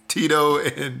Tito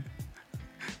and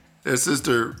their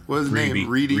sister, what's his name?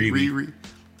 Reeby.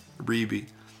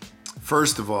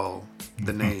 First of all,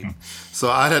 the name. So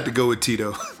I'd have to go with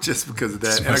Tito just because of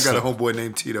that. And I got a homeboy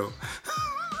named Tito.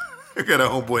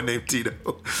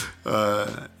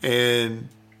 And,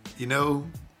 you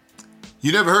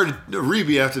never heard of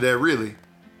Reeby after that, really.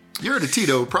 You heard of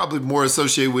Tito, probably more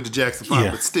associated with the Jackson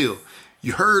 5, but still,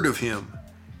 you heard of him.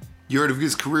 You heard of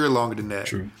his career longer than that.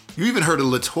 True. You even heard of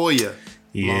LaToya.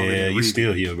 Yeah, you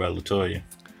still hear about LaToya.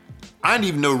 I didn't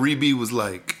even know Reeby was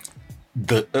like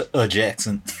the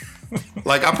Jackson.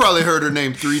 Like I probably heard her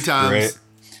name 3 times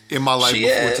in my life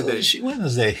before today. When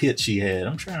was that hit she had?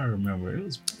 I'm trying to remember. It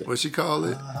was what she called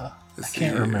it. I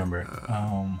can't remember.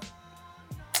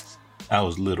 I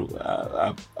was little.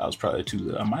 I was probably too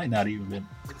little. I might not even been.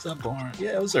 Was I born?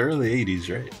 Yeah, it was the early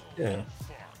 80s, right? Yeah.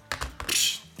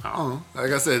 I don't know.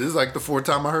 Like I said, this is like the 4th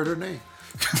time I heard her name.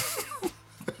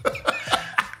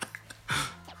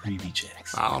 Reeby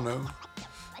Jackson. I don't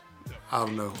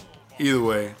know. Either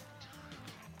way,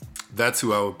 that's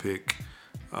who I would pick.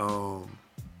 But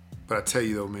I tell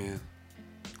you though, man,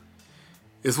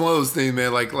 it's one of those things,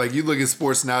 man. Like you look at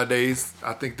sports nowadays.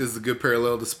 I think this is a good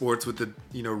parallel to sports with the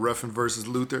Ruffin versus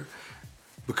Luther,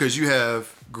 because you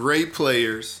have great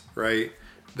players, right,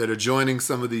 that are joining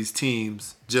some of these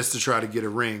teams just to try to get a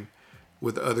ring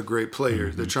with other great players.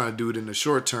 Mm-hmm. They're trying to do it in the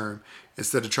short term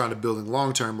instead of trying to build in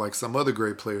long term like some other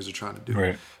great players are trying to do.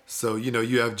 Right. So, you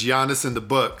have Giannis and the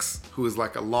Bucks, who is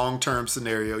like a long-term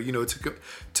scenario. It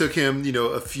took him,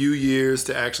 a few years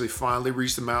to actually finally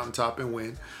reach the mountaintop and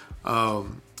win.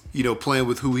 Playing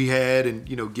with who he had and,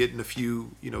 getting a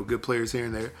few, good players here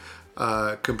and there,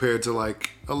 compared to like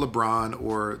a LeBron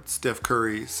or Steph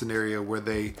Curry scenario where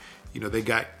they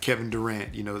got Kevin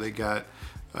Durant, they got,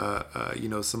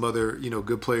 some other,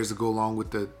 good players to go along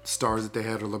with the stars that they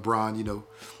had, or LeBron,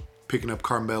 picking up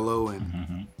Carmelo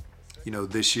and,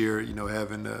 this year,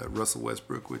 having Russell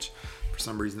Westbrook, which for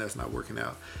some reason that's not working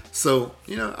out. So,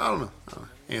 I don't know.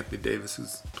 Anthony Davis,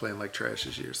 who's playing like trash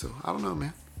this year. So, I don't know,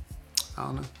 man.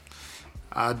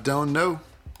 I don't know.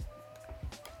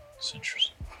 It's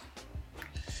interesting.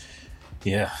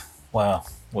 Yeah. Wow.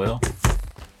 Well,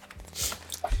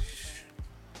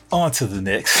 on to the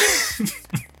next.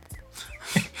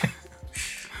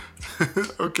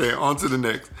 Okay, on to the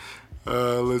next.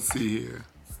 Let's see here.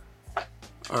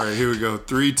 All right, here we go.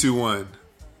 3, 2, 1.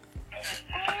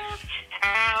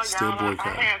 Still boycott.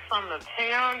 I had something to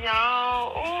tell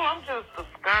y'all. Oh, I'm just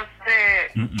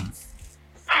disgusted.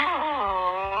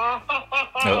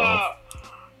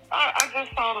 I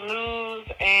just saw the news,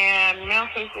 and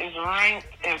Memphis is ranked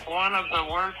as one of the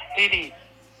worst cities.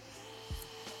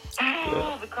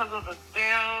 Because of the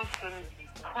deaths and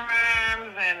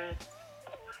crimes and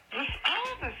just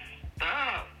all this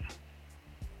stuff.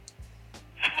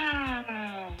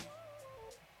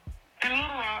 In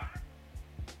Little Rock,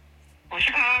 or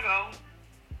Chicago.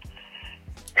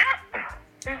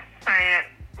 It's sad,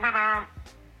 but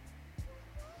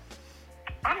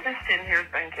I'm just sitting here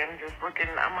thinking, just looking.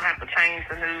 I'm gonna have to change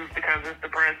the news because it's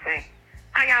depressing.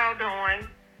 How y'all doing?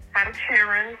 How the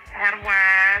children? How the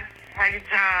wives? How your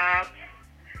jobs?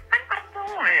 How y'all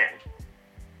doing?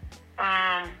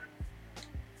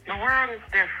 The world is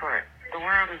different. The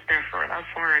world is different. I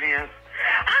swear it is.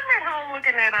 I'm at home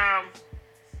looking at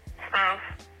stuff.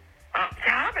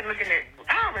 I've been looking at.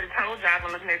 I already told you I've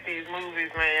been looking at these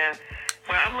movies, man.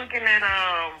 But I'm looking at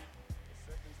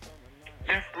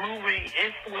this movie.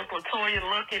 It's with LaToya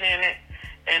Luckett in it,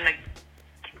 and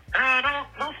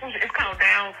it's called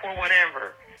Down for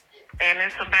Whatever. And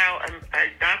it's about a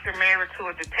doctor married to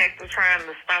a detective trying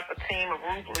to stop a team of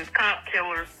ruthless cop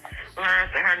killers.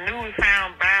 Learns that her newly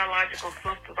found biological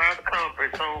sisters are the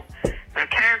culprit. So the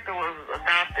character was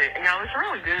adopted. And y'all, it's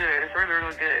really good. It's really,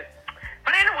 really good.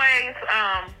 But anyways,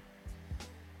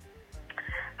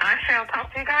 I shall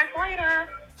talk to you guys later.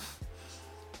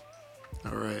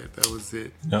 All right, that was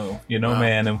it. No,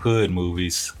 man, them hood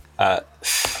movies.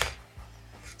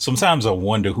 Sometimes I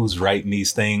wonder who's writing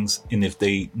these things and if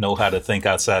they know how to think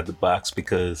outside the box,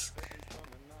 because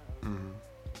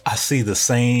I see the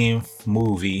same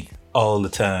movie all the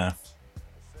time.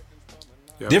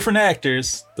 Yep. Different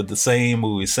actors, but the same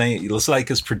movie. It looks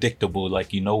like it's predictable,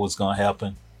 like what's going to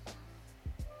happen.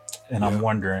 And I'm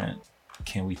wondering,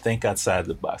 can we think outside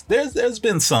the box? There's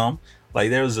been some. Like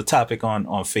there was a topic on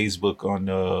Facebook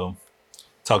on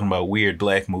talking about weird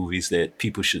black movies that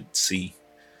people should see,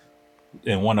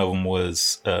 and one of them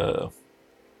was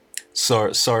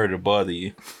Sorry to Bother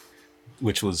You,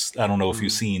 which was, I don't know if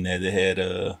you've seen that. It had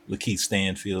Lakeith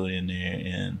Stanfield in there,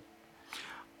 and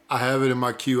I have it in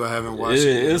my queue. I haven't watched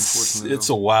it. It's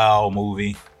a wild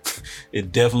movie.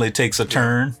 It definitely takes a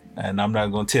turn, and I'm not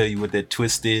going to tell you what that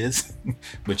twist is,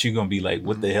 but you're going to be like,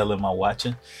 what the hell am I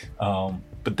watching?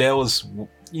 But that was,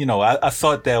 I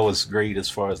thought that was great as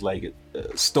far as like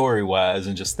story wise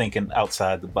and just thinking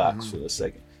outside the box for a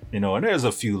second, and there's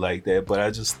a few like that,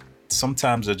 but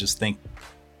sometimes I just think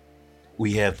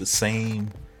we have the same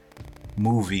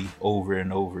movie over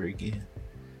and over again.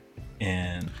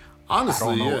 And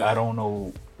honestly, I don't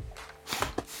know,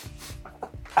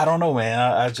 man.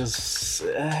 I just,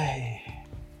 it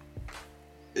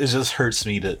just hurts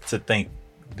me to think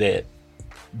that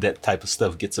type of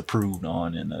stuff gets approved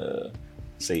on and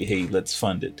say, hey, let's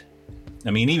fund it.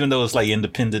 I mean, even though it's like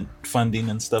independent funding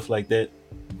and stuff like that,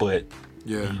 but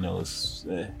it's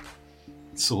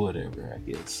whatever. I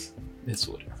guess it's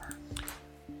whatever.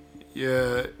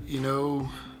 Yeah,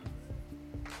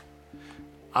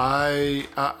 I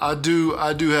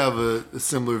do have a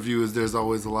similar view as there's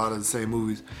always a lot of the same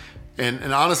movies,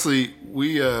 and honestly,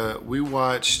 we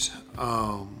watched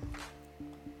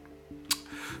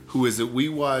who is it? We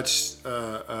watched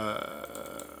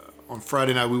on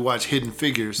Friday night. We watched Hidden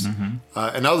Figures, and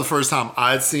that was the first time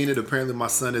I'd seen it. Apparently, my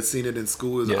son had seen it in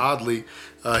school. It was oddly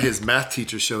his math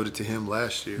teacher showed it to him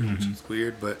last year, which is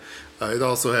weird, but it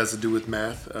also has to do with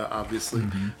math, obviously.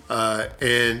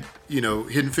 And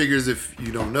Hidden Figures, if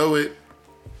you don't know it,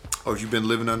 or if you've been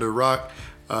living under a rock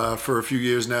for a few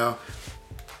years now,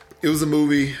 it was a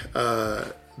movie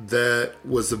that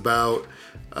was about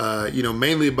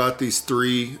mainly about these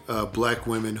three black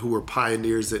women who were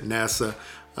pioneers at NASA,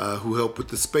 who helped with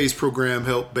the space program,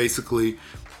 helped basically,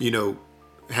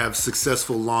 have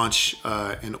successful launch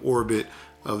and orbit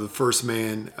of the first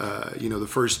man, the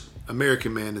first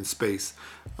American man in space.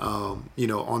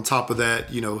 On top of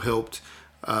that, helped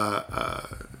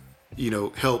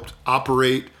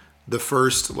operate the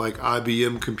first like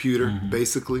IBM computer,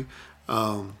 basically.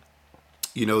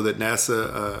 That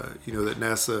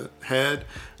NASA had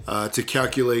to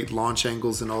calculate launch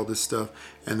angles and all this stuff,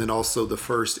 and then also the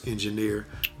first engineer,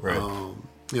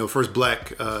 first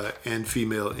black and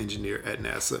female engineer at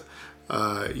NASA.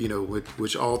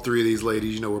 Which all three of these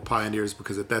ladies, were pioneers,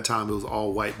 because at that time it was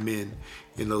all white men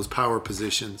in those power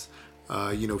positions,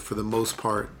 for the most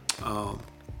part.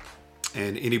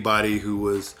 And anybody who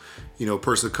was, a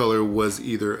person of color was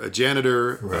either a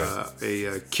janitor,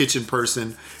 a kitchen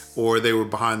person, or they were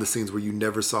behind the scenes where you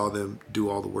never saw them do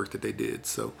all the work that they did.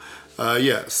 So,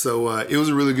 it was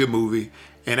a really good movie.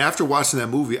 And after watching that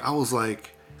movie, I was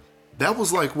like, that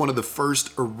was like one of the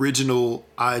first original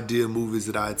idea movies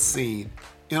that I had seen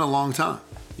in a long time,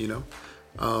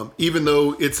 even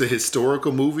though it's a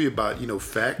historical movie about,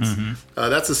 facts,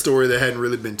 that's a story that hadn't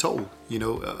really been told,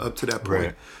 up to that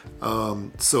point.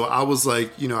 So I was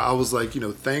like,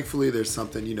 thankfully there's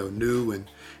something, new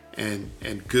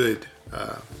and good,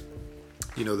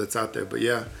 that's out there. But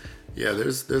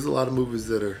there's a lot of movies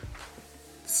that are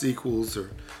sequels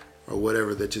or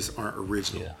whatever that just aren't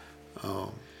original.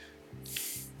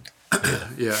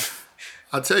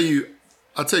 I'll tell you,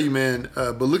 man.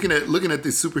 But looking at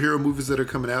these superhero movies that are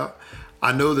coming out,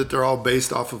 I know that they're all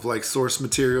based off of like source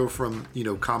material from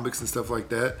comics and stuff like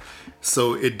that.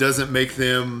 So it doesn't make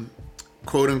them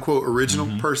quote unquote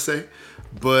original per se.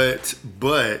 But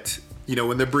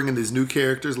when they're bringing these new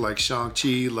characters like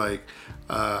Shang-Chi, like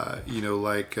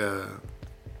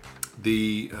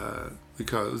we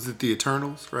call it, was it the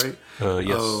Eternals, right?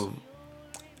 Yes.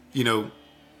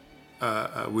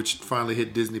 Which finally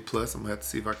hit Disney Plus. I'm gonna have to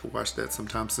see if I can watch that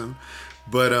sometime soon.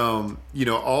 But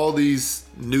all these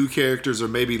new characters, or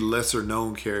maybe lesser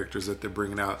known characters that they're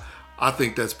bringing out, I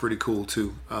think that's pretty cool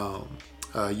too.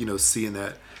 Seeing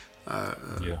that,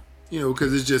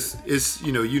 because it's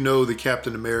the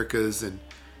Captain Americas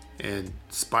and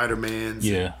Spider-Man's,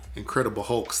 and Incredible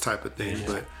Hulks type of thing.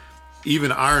 But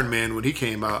even Iron Man, when he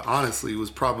came out, honestly, was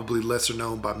probably lesser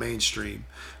known by mainstream,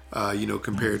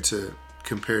 compared to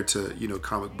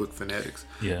comic book fanatics.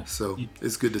 So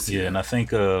it's good to see. And I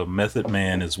think Method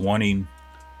Man is wanting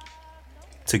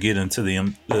to get into the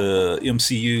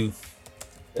MCU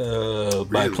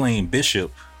by playing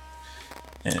Bishop.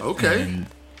 And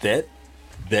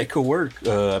that could work.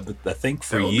 But I think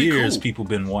for years people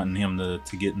been wanting him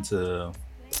to get into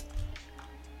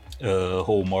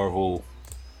whole Marvel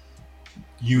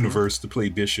universe to play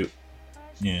Bishop,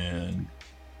 and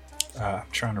I'm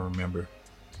trying to remember.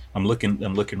 I'm looking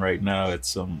right now at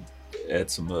some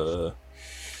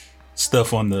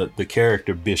stuff on the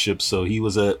character Bishop. So he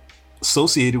was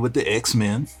associated with the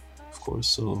X-Men, of course.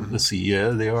 So let's see. Yeah,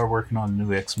 they are working on a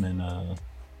new X-Men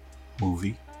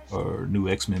movie or new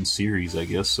X-Men series, I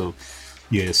guess. So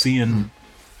yeah, seeing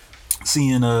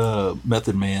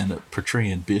Method Man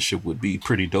portraying Bishop would be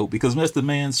pretty dope because Method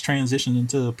Man's transitioned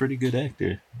into a pretty good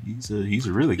actor. He's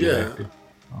a really good actor.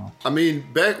 I mean,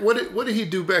 what did he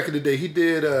do back in the day? He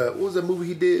did what was that movie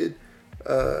he did?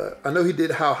 I know he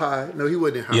did How High. No, he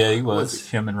wasn't in How High. Yeah, he was.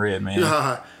 Him and Redman. He How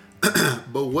High.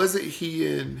 But wasn't he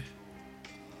in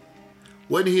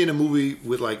a movie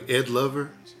with like Ed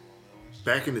Lover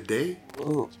back in the day?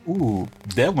 Ooh,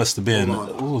 that must have been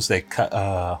what was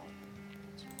that?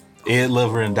 Ed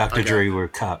Lover and Dr. Dre were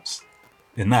cops,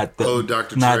 and not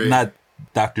Dr. Dre. Not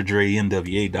Dr. Dre,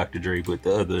 NWA Dr. Dre, but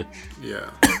the other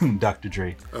Dr.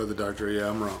 Dre. Oh, the Dr. Dre. Yeah,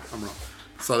 I'm wrong.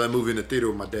 Saw that movie in the theater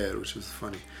with my dad, which was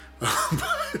funny.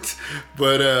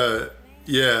 but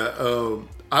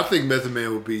I think Method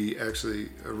Man would be actually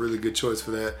a really good choice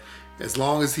for that. As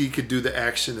long as he could do the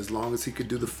action, as long as he could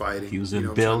do the fighting. He was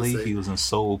in Belly. He was in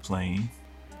Soul Plane.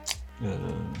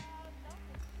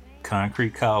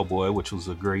 Concrete Cowboy, which was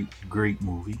a great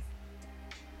movie.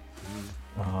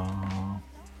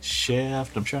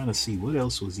 Shaft. I'm trying to see what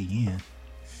else was he in.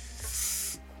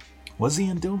 Was he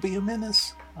in Don't Be a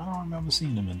Menace? I don't remember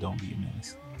seeing him in Don't Be a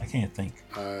Menace. I can't think.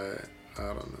 I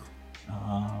don't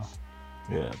know.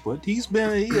 Yeah, but he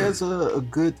has a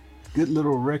good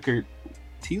little record.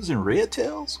 He was in Red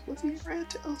Tails. Was he in Red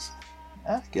Tails?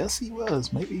 I guess he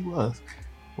was. Maybe he was.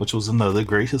 Which was another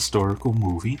great historical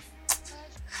movie.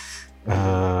 He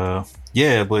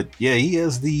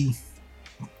has the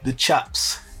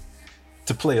chops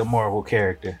to play a Marvel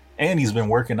character, and he's been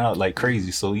working out like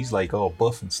crazy, so he's like all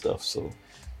buff and stuff. So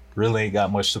really ain't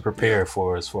got much to prepare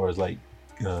for as far as like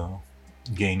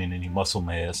gaining any muscle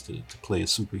mass to play a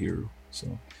superhero.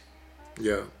 So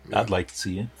yeah, I'd like to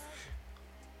see it.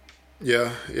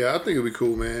 Yeah, I think it'd be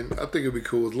cool, man. I think it'd be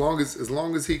cool as long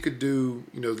as he could do,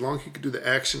 as long as he could do the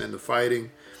action and the fighting,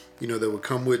 that would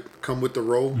come with the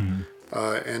role,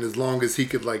 and as long as he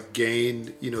could like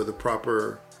gain, the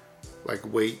proper like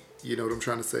weight. You know what I'm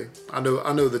trying to say? I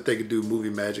know that they could do movie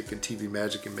magic and TV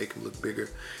magic and make him look bigger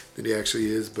than he actually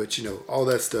is, but all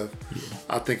that stuff,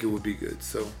 I think it would be good.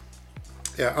 So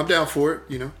yeah, I'm down for it.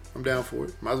 I'm down for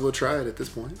it. Might as well try it at this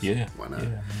point. So yeah, why not?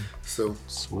 Yeah, so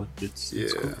it's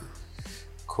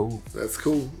cool. That's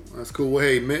cool. Well,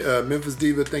 hey, Memphis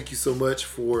Diva, thank you so much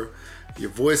for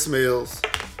your voicemails.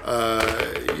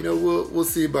 We'll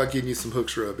see about getting you some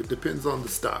Hooks Rub. It depends on the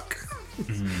stock,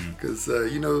 because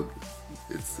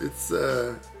it's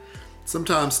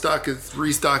sometimes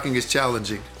restocking is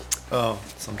challenging.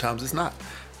 Sometimes it's not.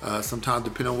 Sometimes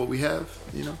depending on what we have,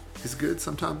 it's good.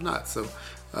 Sometimes not. So,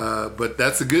 but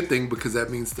that's a good thing because that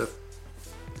means stuff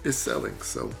is selling.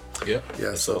 So yeah.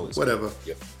 So whatever.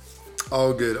 Yep.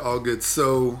 All good.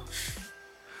 So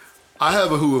I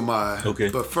have a Who Am I? Okay.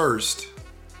 But first,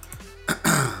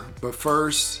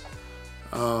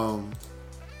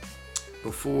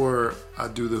 before I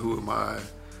do the Who Am I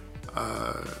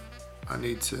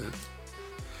need to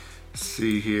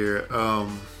see here.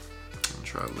 I'm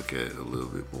try to look at it a little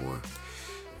bit more.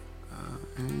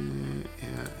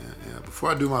 Yeah.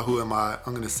 Before I do my Who Am I,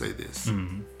 I'm gonna say this.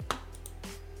 Mm-hmm.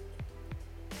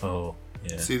 Oh,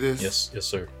 yeah. See this? Yes,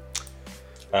 sir.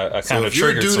 I kind of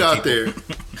triggered some people.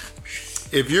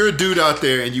 If you're a dude out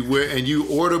there and you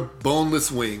order boneless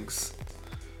wings,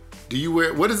 do you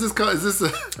wear, what is this called? Is this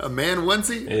a man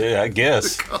onesie? Yeah, I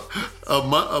guess. A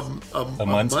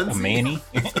manny?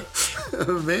 A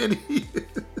manny.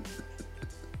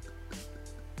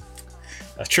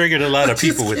 I triggered a lot of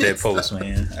people with that post,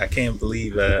 man. I can't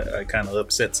believe I kind of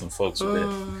upset some folks with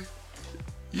that.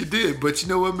 You did, but you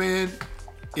know what, man?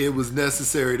 It was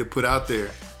necessary to put out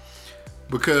there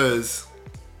because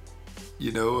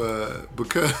you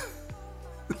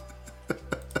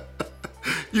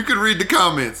can read the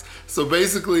comments. So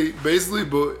basically,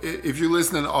 but if you're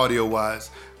listening audio wise,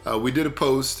 we did a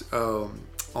post on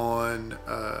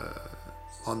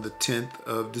the 10th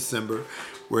of December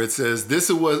where it says this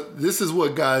is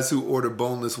what guys who order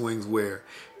boneless wings wear,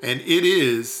 and it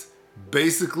is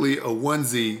basically a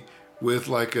onesie with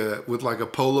like a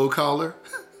polo collar,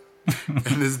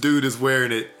 and this dude is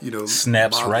wearing it.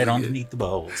 Snaps right underneath the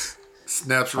balls.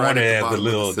 Snaps right. They have the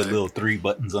little 3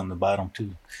 buttons on the bottom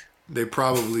too. They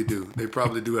probably do. They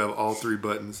probably do have all 3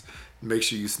 buttons. Make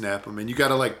sure you snap them, and you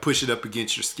gotta like push it up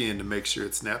against your skin to make sure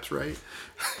it snaps right.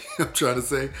 I'm trying to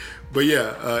say, but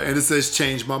yeah, and it says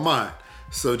change my mind.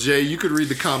 So Jay, you could read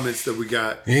the comments that we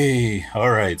got. Hey, all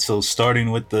right. So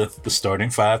starting with the Starting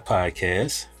Five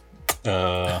podcast.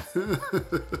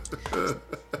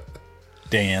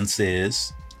 Dan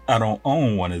says, I don't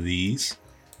own one of these.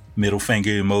 Middle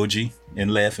finger emoji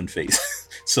and laughing face.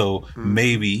 So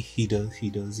maybe he does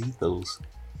eat those.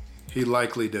 He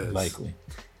likely does. Likely.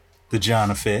 The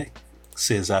John Effect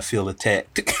says, I feel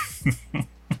attacked.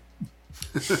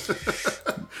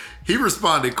 He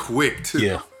responded quick too.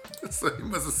 Yeah. So he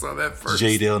must have saw that first.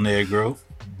 J Del Negro,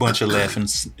 bunch of laughing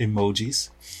emojis.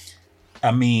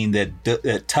 I mean,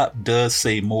 that top does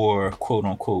say more, quote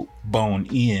unquote, bone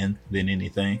in than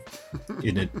anything.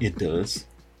 It does.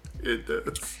 It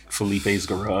does. Felipe's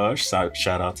Garage,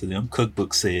 shout out to them.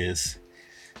 Cookbook says,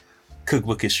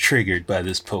 Cookbook is triggered by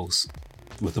this post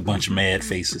with a bunch of mad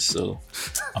faces. So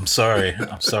I'm sorry.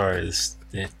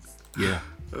 Yeah.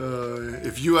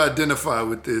 If you identify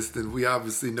with this, then we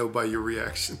obviously know by your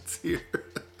reactions here.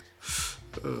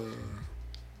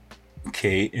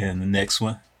 Okay, and the next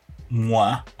one,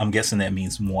 moi. I'm guessing that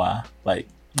means moi, like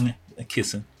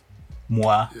kissing.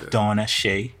 Moi, yeah. Dawn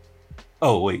Shay.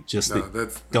 Oh wait,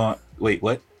 Dawn. Wait,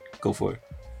 what? Go for it.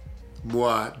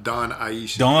 Moi, Dawn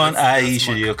Aisha. Dawn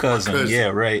Aisha, your cousin. Yeah,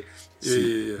 right.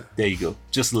 Yeah. There you go.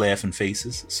 Just laughing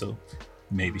faces. So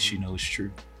maybe she knows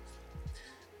true.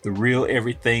 The Real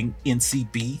Everything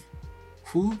NCB.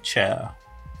 Whoo, child.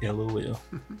 LOL.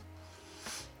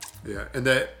 Yeah, and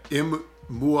that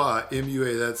MUA,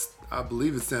 M-U-A, that's, I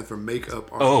believe it stands for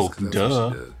makeup artist. Oh,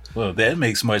 duh. Well, that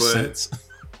makes much sense.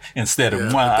 Instead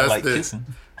of moi, I like kissing.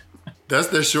 That's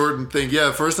the shortened thing.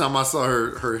 Yeah, first time I saw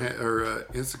her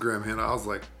Instagram handle, I was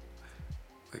like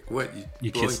what?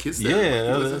 You kiss that?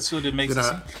 Yeah, that's what it makes it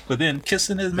seem. But then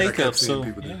kissing is makeup, so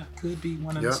yeah, could be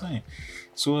one and the same.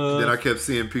 So then I kept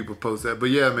seeing people post that. But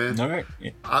yeah, man. All right.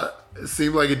 It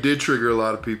seemed like it did trigger a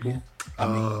lot of people. Yeah. I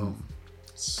mean,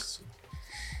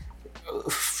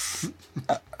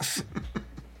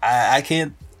 I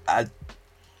can't. I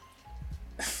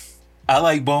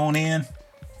like bone in.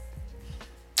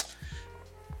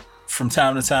 From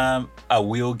time to time, I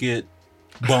will get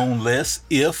boneless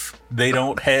if they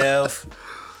don't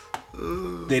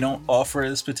offer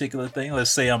this particular thing.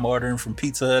 Let's say I'm ordering from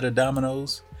Pizza Hut or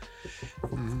Domino's,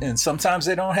 and sometimes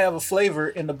they don't have a flavor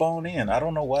in the bone in. I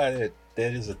don't know why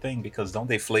that is a thing, because don't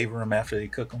they flavor them after they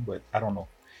cook them? But I don't know.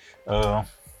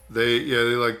 They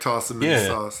like toss them in the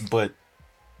sauce. But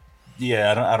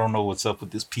yeah, I don't know what's up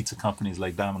with this pizza companies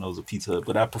like Domino's or Pizza Hut,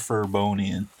 but I prefer bone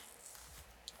in.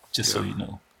 Just so you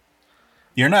know,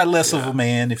 you're not less of a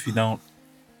man if you don't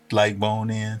like bone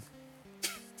in.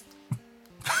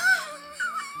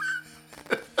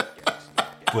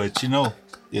 But you know,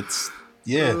 it's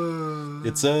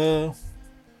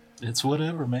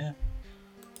whatever, man.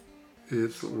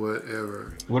 It's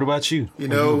whatever. What about you? You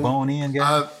know, you a bone in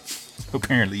guy?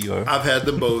 Apparently you are. I've had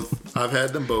them both.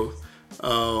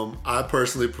 I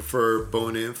personally prefer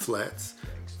bone in flats.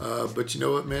 But you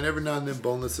know what, man? Every now and then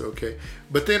boneless are okay.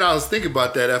 But then I was thinking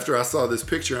about that after I saw this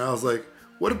picture, and I was like,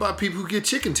 what about people who get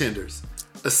chicken tenders?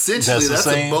 Essentially, that's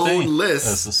a boneless.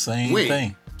 That's the same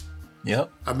thing.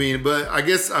 Yep. I mean, but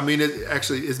it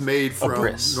actually is made from,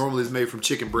 normally it's made from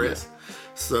chicken breast. Yeah.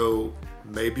 So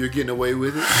maybe you're getting away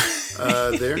with it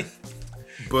there.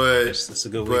 But that's a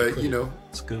good way to put it.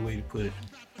 It's a good way to put it.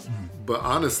 But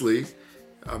honestly,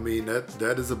 I mean,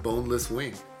 that is a boneless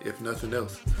wing, if nothing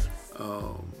else.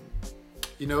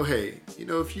 Hey,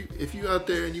 if you out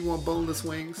there and you want boneless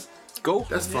wings, go.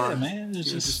 That's fine, man. You're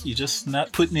just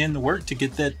not putting in the work to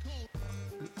get that.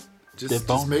 Just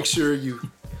make sure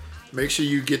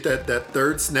you get that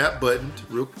third snap button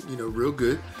real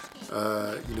good.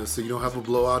 So you don't have a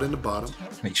blowout in the bottom.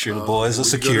 Make sure the boys are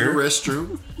secure. You go to the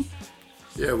restroom.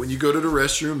 Yeah, when you go to the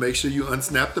restroom, make sure you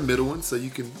unsnap the middle one so you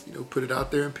can put it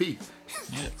out there and pee.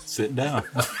 Yeah, sit down.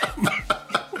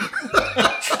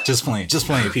 Just playing,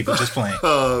 people. Just playing.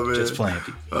 Oh man, just playing,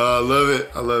 people. I love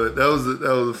it. That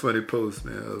was a funny post,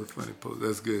 man. That was a funny post.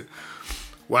 That's good.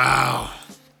 Wow,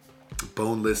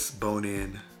 boneless, bone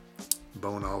in,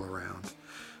 bone all around.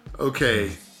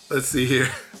 Okay, let's see here.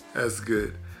 That's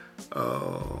good.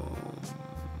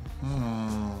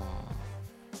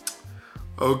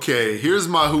 Okay, here's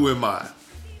my who am I.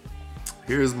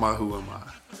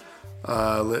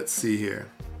 Let's see here.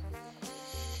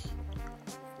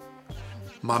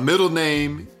 My middle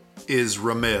name is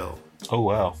Ramel. Oh,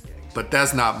 wow. But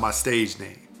that's not my stage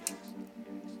name.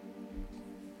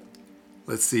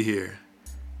 Let's see here.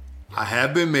 I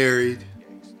have been married.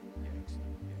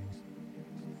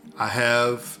 I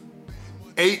have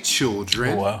 8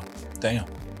 children. Oh, wow. Damn.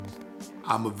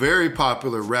 I'm a very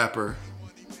popular rapper,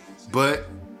 but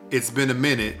it's been a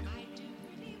minute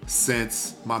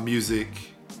since my music.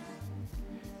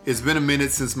 It's been a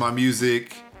minute since my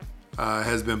music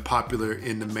has been popular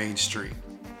in the mainstream.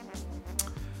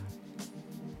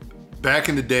 Back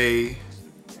in the day,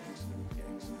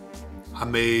 I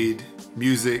made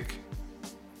music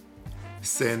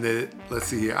saying that, let's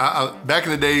see here. Back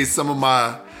in the day, some of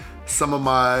my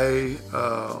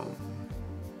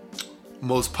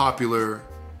most popular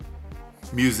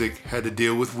music had to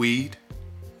deal with weed.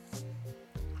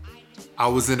 I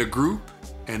was in a group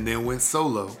and then went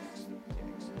solo.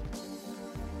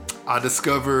 I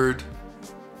discovered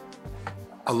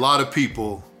a lot of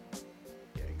people,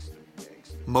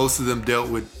 most of them dealt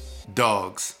with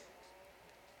dogs.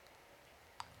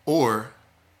 Or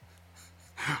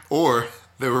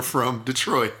they were from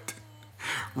Detroit.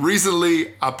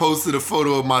 Recently, I posted a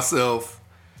photo of myself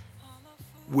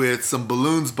with some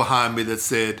balloons behind me that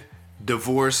said,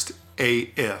 "Divorced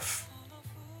AF."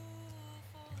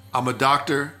 I'm a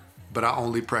doctor, but I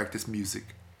only practice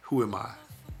music. Who am I?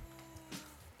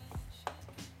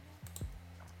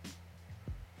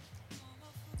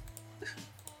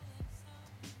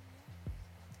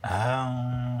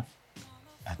 I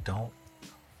don't.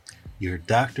 You're a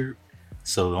doctor,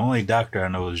 so the only doctor I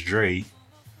know is Dre,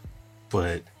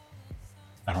 but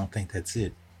I don't think that's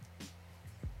it.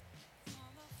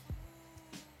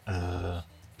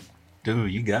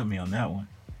 Dude, you got me on that one.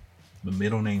 My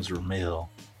middle name's Ramel.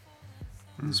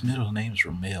 His middle name's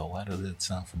Ramel. Why does that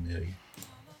sound familiar?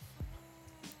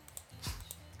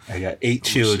 I got 8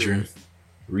 children,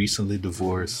 recently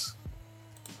divorced,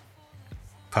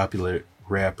 popular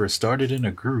rapper, started in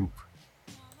a group.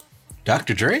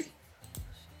 Dr. Dre?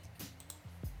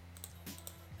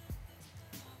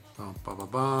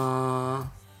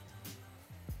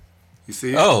 You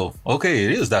see it? Oh, okay,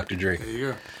 it is Dr. Dre. There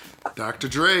you go. Dr.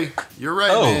 Dre. You're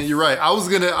right, Oh. man. You're right. I was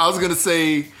gonna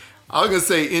say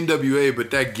NWA,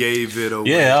 but that gave it away.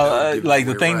 Yeah, That like gave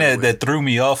the it thing right away. that threw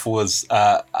me off was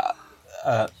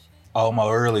all my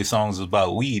early songs was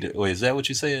about weed. Or is that what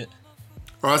you said?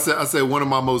 Or I said one of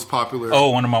my most popular. Oh,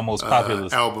 one of my most popular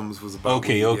albums was about.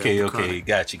 Okay, weed. okay, Yeah, The okay. Chronic.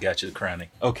 Got you. The Chronic.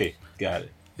 Okay, got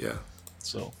it. Yeah.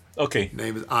 So, okay.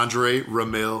 Name is Andre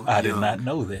Ramel. I did Young. not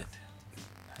know that.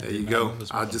 There you go.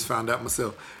 I just found out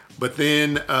myself. But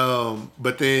then, I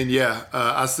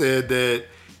said that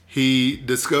he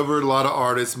discovered a lot of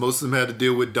artists. Most of them had to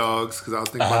deal with dogs because I was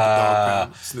thinking about the dog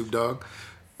pound, Snoop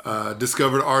Dogg.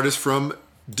 Discovered artists from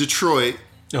Detroit.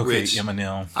 Okay, which,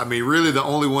 Eminem. I mean, really the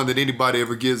only one that anybody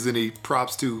ever gives any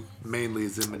props to mainly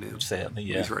is Eminem. Sadly,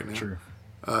 yeah. At least right now. True.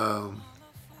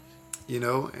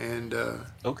 And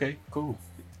Okay, cool.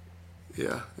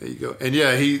 yeah, there you go. And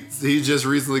yeah, he just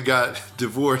recently got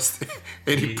divorced,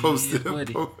 and he posted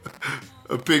buddy.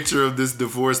 a picture of this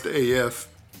divorced AF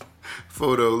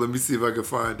photo. Let me see if I can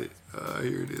find it.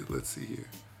 Here it is. Let's see here.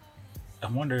 I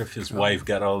wonder if his wife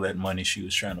got all that money she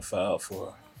was trying to file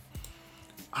for.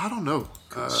 I don't know.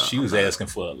 She was asking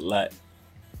for a lot.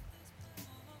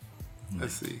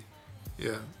 Let's see.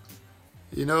 Yeah.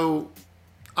 I don't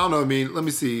know. I mean, let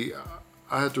me see.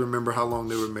 I have to remember how long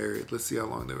they were married. Let's see how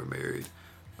long they were married.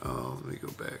 Let me go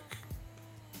back.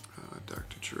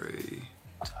 Dr. Dre.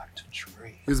 Dr.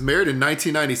 Dre. He was married in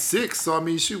 1996. So, I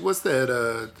mean, shoot, what's that?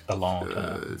 A long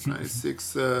time.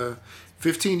 96,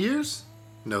 15 years?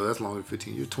 No, that's longer than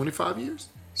 15 years. 25 years?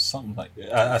 Something like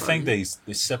that. I think they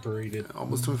separated.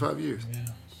 Almost 25 years. Yeah.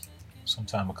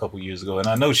 Sometime a couple years ago. And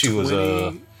I know she was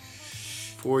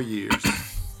 4 years.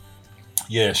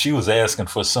 yeah, she was asking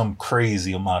for some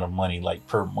crazy amount of money, like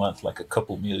per month, like a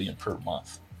couple million per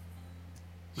month.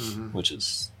 Which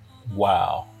is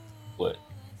wow. But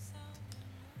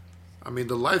I mean,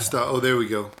 the lifestyle. Oh, there we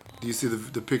go. Do you see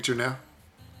the picture now?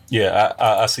 yeah,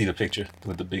 I see the picture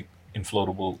with the big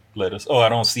inflatable letters. Oh, I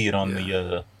don't see it on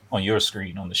the on your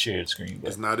screen, on the shared screen. But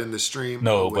It's not in the stream.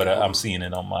 no, Oh, wait, but hold I'm on. seeing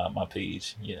it on my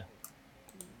page. Yeah.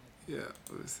 Yeah,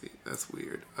 let's see. That's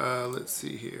weird. Let's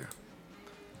see here.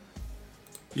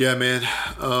 Yeah, man.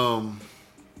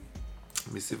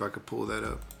 Let me see if I could pull that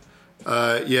up.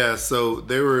 Yeah, so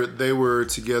they were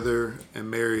together and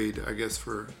married, I guess,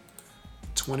 for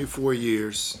 24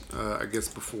 years. I guess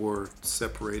before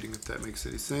separating, if that makes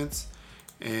any sense.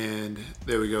 And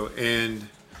there we go. And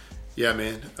yeah,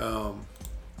 man.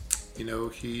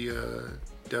 He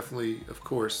definitely, of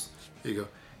course. There you go.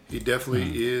 He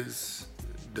definitely is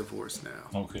divorced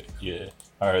now. Okay. Yeah.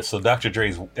 All right. So Dr.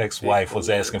 Dre's ex-wife was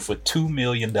asking for $2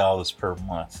 million per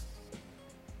month.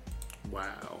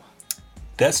 Wow.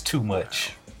 That's too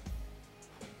much.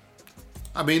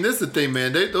 I mean, that's the thing,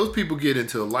 man. Those people get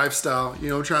into a lifestyle, you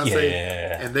know what I'm trying to say?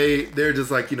 Yeah. And they're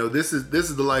just like, this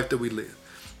is the life that we live.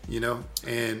 you know,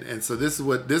 and so this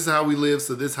is how we live.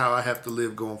 So this is how I have to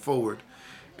live going forward.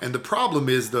 And the problem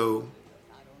is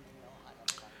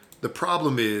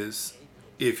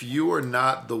if you are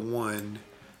not the one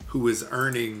who is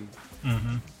earning,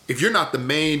 if you're not the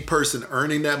main person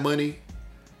earning that money,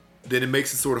 then it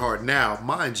makes it sort of hard. Now,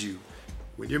 mind you,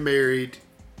 when you're married,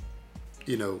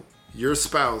 you know, your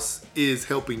spouse is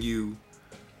helping you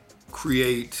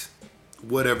create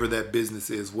whatever that business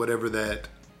is, whatever that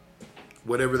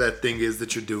thing is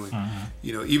that you're doing.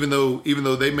 You know, even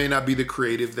though they may not be the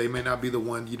creative, they may not be the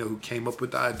one, you know, who came up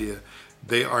with the idea,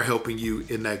 they are helping you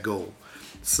in that goal.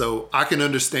 So I can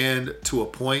understand to a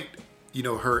point, you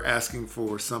know, her asking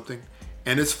for something,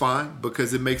 and it's fine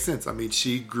because it makes sense. I mean,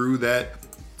 she grew the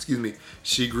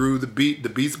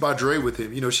Beats by Dre with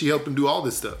him. You know, she helped him do all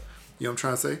this stuff. You know what I'm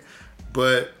trying to say?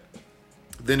 But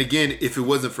then again, if it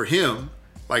wasn't for him,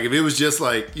 like if it was just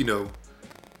like, you know,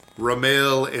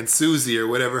 Ramel and Susie or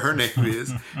whatever her name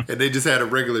is, and they just had a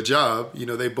regular job, you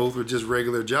know, they both were just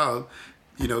regular job,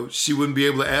 you know, she wouldn't be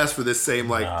able to ask for this same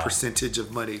percentage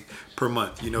of money per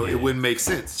month. You know, it wouldn't make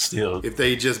sense. Still, if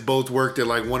they just both worked at,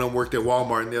 like, one of them worked at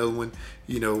Walmart and the other one,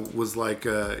 you know, was like,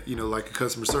 you know, like a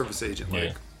customer service agent,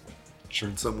 like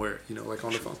somewhere, you know, like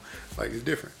on the phone, like it's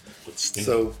different. But still,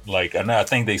 so, like, I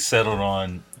think they settled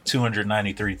on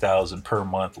 $293,000 per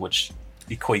month, which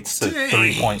equates to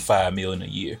 $3.5 million a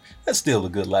year. That's still a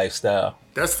good lifestyle.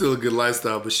 That's still a good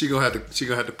lifestyle, but she gonna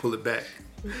have to pull it back.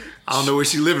 I don't know where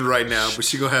she's living right now, but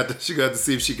she gonna have to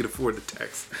see if she can afford the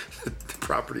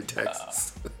property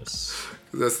taxes.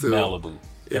 That's still Malibu.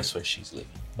 That's where she's living.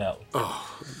 Malibu.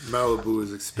 Oh, Malibu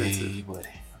is expensive. Hey, buddy.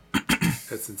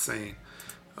 That's insane.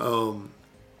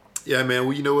 Yeah, man.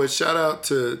 Well, you know what? Shout out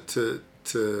to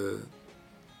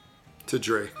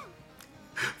Dre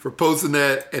for posting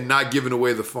that and not giving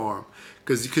away the farm.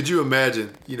 Because could you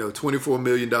imagine, you know, $24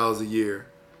 million a year,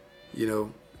 you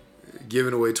know,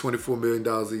 giving away $24 million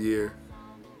a year?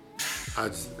 I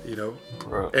just, you know,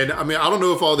 bro. And I mean, I don't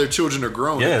know if all their children are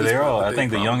grown. Yeah, they're all. I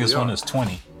think the youngest one is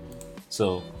 20.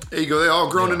 So there you go. They're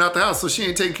all grown and out the house. So she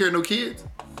ain't taking care of no kids.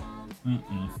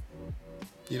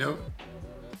 You know,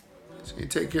 she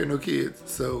ain't taking care of no kids.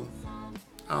 So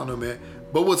I don't know, man.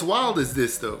 But what's wild is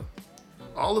this though.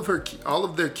 All of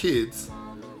their kids.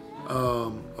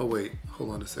 Oh wait, hold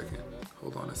on a second.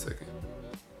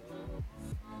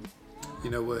 You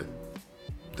know what?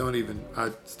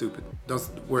 Stupid.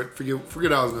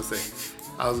 Forget what I was gonna say.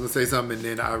 I was gonna say something and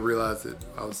then I realized that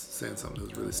I was saying something that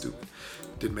was really stupid.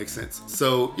 Didn't make sense.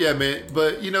 So yeah, man.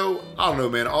 But you know, I don't know,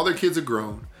 man. All their kids are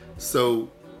grown.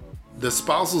 So the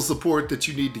spousal support that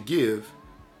you need to give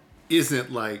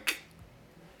isn't like.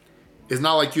 It's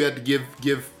not like you had to give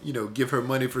her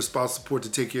money for spousal support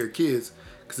to take care of kids,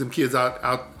 because them kids out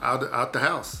the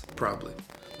house probably.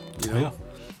 You know?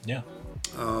 Yeah.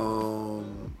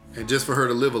 And just for her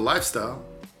to live a lifestyle,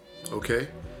 okay.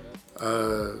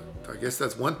 I guess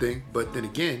that's one thing, but then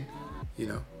again, you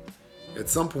know, at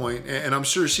some point, and I'm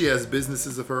sure she has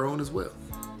businesses of her own as well.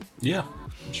 Yeah,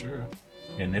 I'm sure.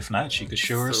 And if not, she could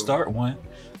sure start one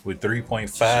with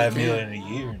 $3.5 million a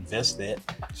year. Invest that.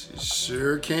 She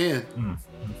sure can.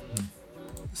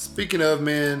 Speaking of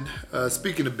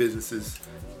businesses,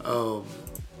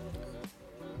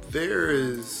 there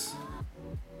is.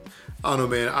 I don't know,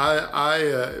 man.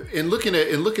 I in looking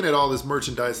at all this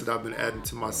merchandise that I've been adding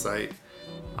to my site,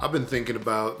 I've been thinking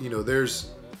about, you know, there's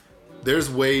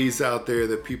ways out there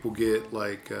that people get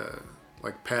like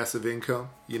passive income,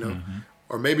 you know,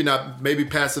 or maybe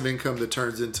passive income that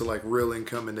turns into like real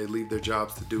income and they leave their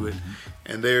jobs to do it.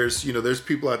 And there's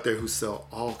people out there who sell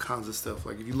all kinds of stuff.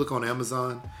 Like if you look on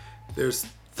Amazon, there's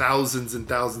thousands and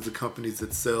thousands of companies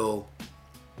that sell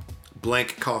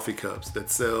blank coffee cups, that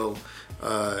sell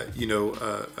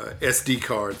SD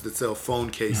cards, that sell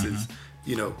phone cases,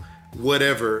 you know,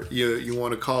 whatever you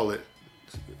want to call it.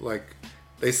 Like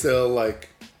they sell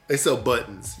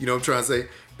buttons, you know what I'm trying to say?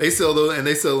 They sell those, and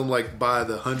they sell them like by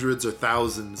the hundreds or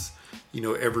thousands, you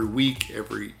know, every week,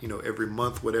 every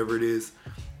month, whatever it is.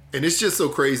 And it's just so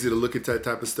crazy to look at that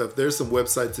type of stuff. There's some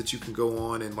websites that you can go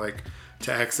on and like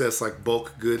to access like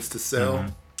bulk goods to sell,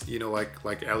 you know, like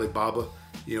Alibaba,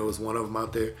 you know, is one of them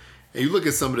out there. And you look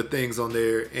at some of the things on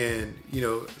there and, you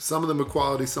know, some of them are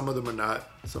quality, some of them are not.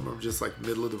 Some of them are just like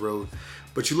middle of the road.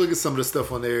 But you look at some of the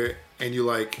stuff on there and you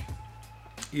like,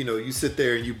 you know, you sit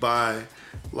there and you buy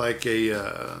like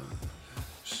a,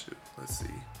 let's see.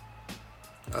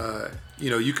 You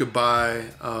know, you could buy,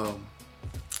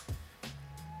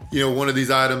 you know, one of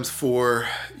these items for,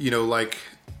 you know, like,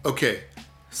 okay,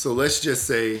 so let's just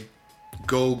say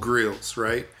gold grills,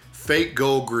 right? Fake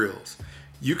gold grills.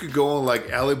 You could go on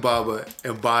like Alibaba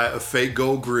and buy a fake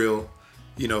gold grill,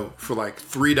 for like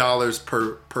 $3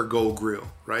 per gold grill,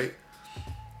 right?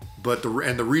 But the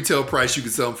retail price, you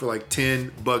can sell them for like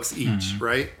 $10 each,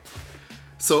 right?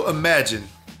 So imagine,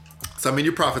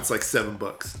 your profit's like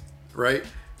 $7, right?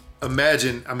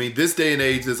 Imagine, this day and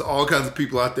age, there's all kinds of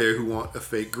people out there who want a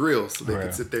fake grill so they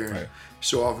can sit there and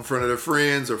show off in front of their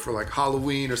friends or for like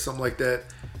Halloween or something like that.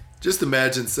 Just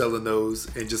imagine selling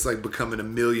those and just like becoming a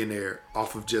millionaire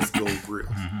off of just gold grills.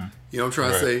 You know what I'm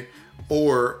trying to say?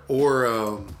 Or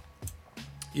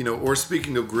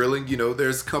speaking of grilling,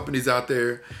 there's companies out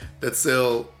there that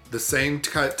sell the same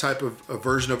type of a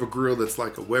version of a grill that's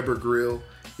like a Weber grill,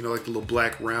 like the little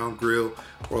black round grill,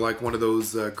 or like one of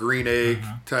those green egg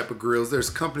type of grills.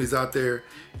 There's companies out there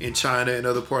in China and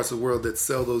other parts of the world that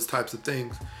sell those types of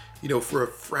things, for a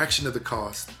fraction of the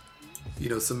cost.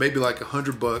 So maybe like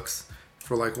 $100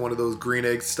 for like one of those green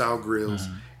egg style grills,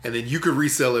 and then you could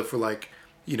resell it for like,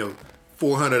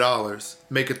 $400,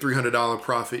 make a $300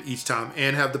 profit each time,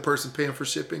 and have the person paying for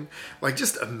shipping. Like,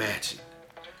 just imagine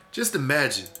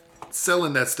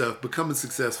selling that stuff, becoming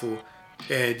successful,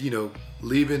 and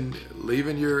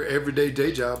leaving your everyday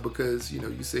day job because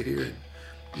you sit here and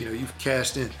you've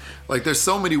cashed in. Like, there's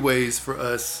so many ways for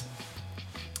us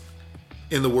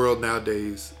in the world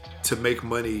nowadays to make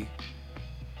money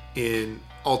in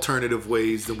alternative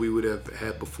ways than we would have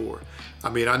had before. I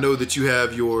know that you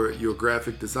have your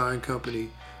graphic design company,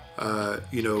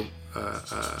 which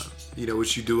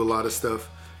you do a lot of stuff,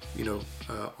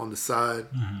 on the side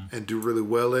and do really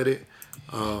well at it.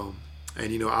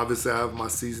 And obviously I have my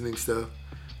seasoning stuff.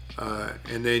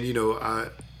 And then,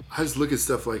 I just look at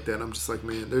stuff like that and I'm just like,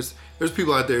 man, there's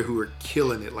people out there who are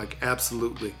killing it, like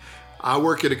absolutely. I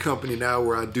work at a company now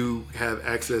where I do have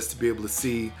access to be able to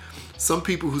see some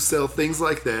people who sell things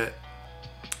like that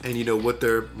and what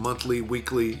their monthly,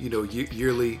 weekly,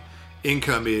 yearly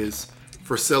income is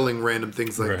for selling random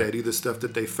things like that, either stuff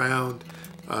that they found,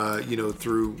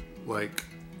 through like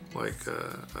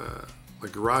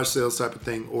garage sales type of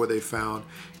thing, or they found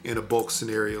in a bulk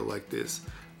scenario like this.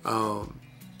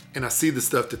 And I see the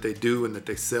stuff that they do and that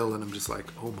they sell, and I'm just like,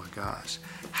 oh my gosh,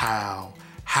 how?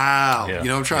 Yeah. What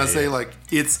I'm trying to say? Like,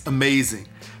 it's amazing.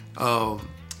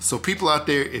 So people out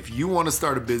there, if you want to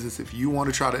start a business, if you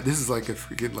want to try to, this is like a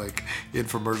freaking like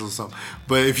infomercial or something,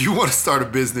 but if you want to start a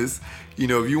business,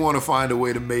 if you want to find a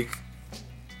way to make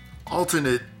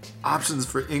alternate options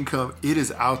for income, it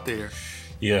is out there.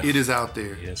 Yeah. It is out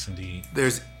there. Yes, indeed.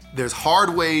 There's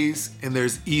hard ways and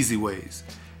there's easy ways.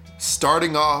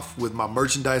 Starting off with my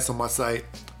merchandise on my site,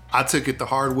 I took it the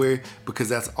hard way because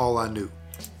that's all I knew.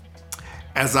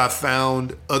 As I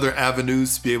found other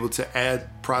avenues to be able to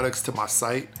add products to my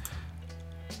site,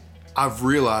 I've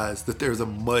realized that there's a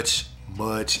much,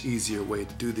 much easier way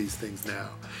to do these things now.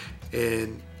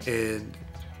 And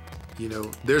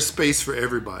there's space for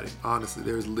everybody. Honestly,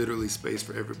 there's literally space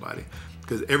for everybody.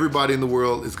 Because everybody in the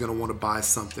world is going to want to buy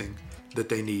something that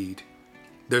they need.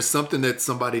 There's something that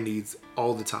somebody needs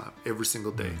all the time, every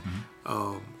single day.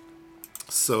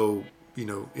 So,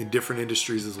 in different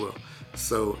industries as well.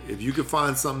 So if you can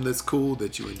find something that's cool,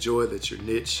 that you enjoy, that's your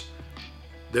niche,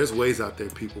 there's ways out there,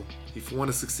 people. If you want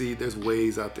to succeed, there's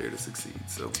ways out there to succeed.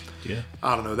 So yeah,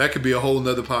 I don't know. That could be a whole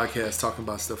nother podcast talking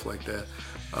about stuff like that.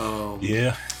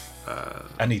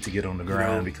 I need to get on the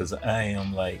ground because I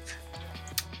am like,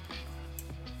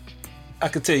 I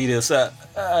could tell you this,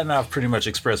 and I've pretty much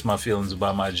expressed my feelings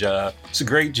about my job. It's a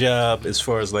great job as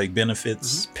far as like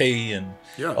benefits, pay, and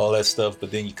all that stuff.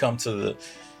 But then you come to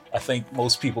I think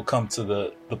most people come to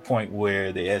the point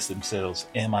where they ask themselves,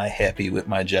 am I happy with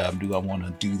my job? Do I want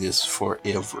to do this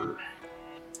forever?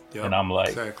 Yep, and I'm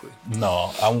like,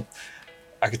 no,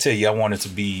 I could tell you I wanted to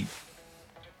be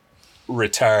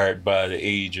retired by the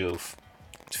age of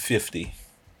 50,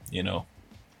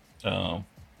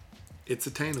 It's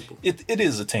attainable. It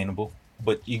is attainable,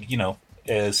 but you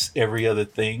as every other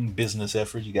thing, business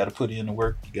effort, you got to put in the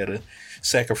work. You got to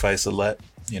sacrifice a lot,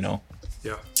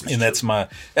 Yeah, and that's my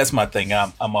thing.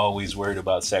 I'm always worried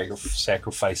about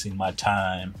sacrificing my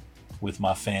time with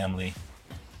my family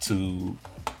to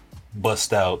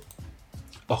bust out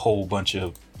a whole bunch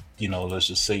of, let's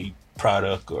just say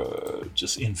product, or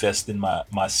just invest in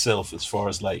myself as far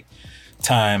as like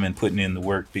time and putting in the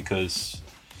work, because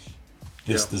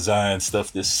this design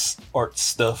stuff, this art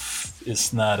stuff,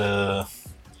 it's not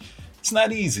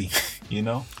easy,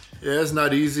 Yeah, it's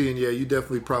not easy, and you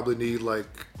definitely probably need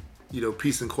like,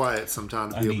 peace and quiet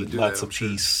sometimes to be able to do that. I need lots of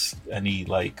peace. I need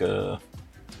like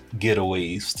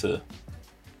getaways to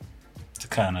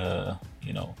kind of,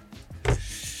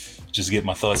 just get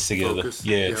my thoughts together.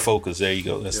 Focus. Focus. There you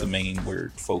go. That's the main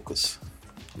word, focus.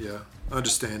 Yeah,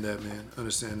 understand that, man.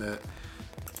 Understand that.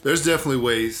 There's definitely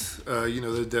ways.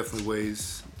 There's definitely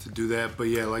ways to do that. But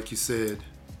yeah, like you said,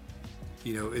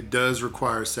 it does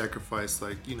require sacrifice.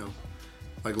 Like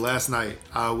last night,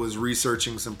 I was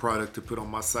researching some product to put on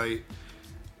my site,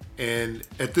 and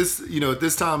at this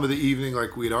time of the evening,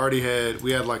 like we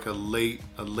had like a late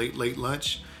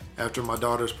lunch after my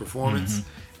daughter's performance,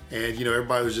 and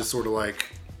everybody was just sort of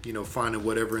like finding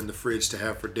whatever in the fridge to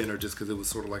have for dinner, just because it was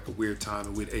sort of like a weird time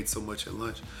and we'd ate so much at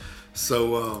lunch.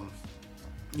 So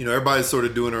everybody's sort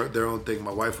of doing their own thing.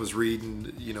 My wife was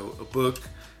reading a book.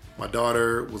 My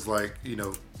daughter was like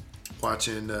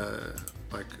watching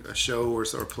like a show or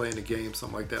playing a game,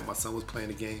 something like that. My son was playing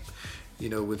a game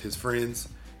with his friends,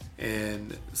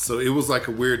 and so it was like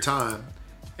a weird time,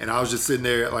 and I was just sitting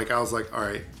there, like I was like, all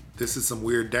right, this is some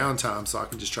weird downtime, so I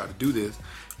can just try to do this.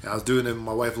 And I was doing it, and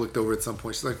my wife looked over at some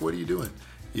point. She's like, what are you doing?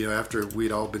 After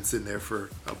we'd all been sitting there for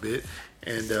a bit,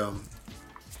 and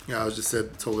I was just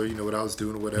told her what I was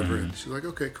doing or whatever, and she's like,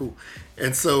 okay, cool.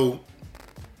 And so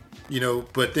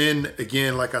but then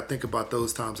again, like I think about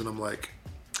those times and I'm like,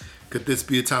 could this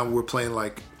be a time where we're playing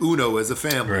like Uno as a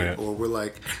family, right, or we're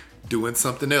like doing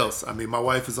something else? I mean, my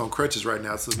wife is on crutches right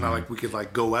now, so it's not like we could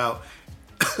like go out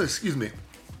excuse me,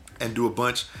 and do a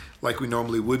bunch like we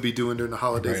normally would be doing during the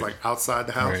holidays, right, like outside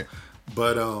the house, right.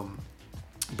 But I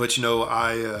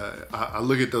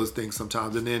look at those things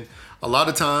sometimes, and then a lot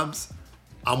of times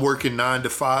I'm working 9 to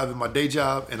 5 in my day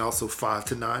job and also 5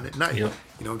 to 9 at night. Yep.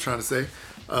 You know what I'm trying to say?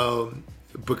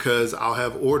 Because I'll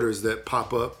have orders that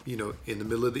pop up, in the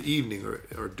middle of the evening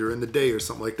or during the day or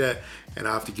something like that, and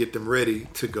I have to get them ready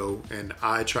to go, and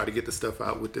I try to get the stuff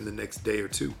out within the next day or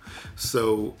two.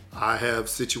 So I have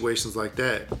situations like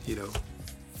that,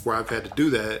 where I've had to do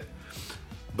that.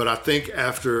 But I think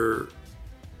after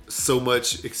so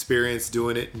much experience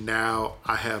doing it, now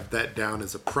I have that down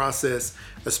as a process,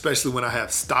 especially when I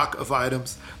have stock of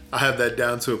items. I have that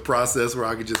down to a process where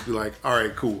I could just be like, all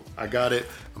right, cool, I got it.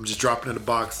 I'm just dropping it in a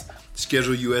box,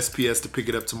 schedule USPS to pick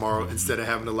it up tomorrow, instead of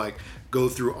having to like go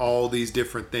through all these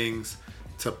different things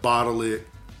to bottle it,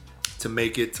 to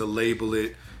make it, to label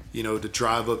it, to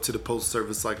drive up to the post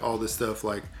service, like all this stuff.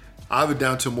 Like I have it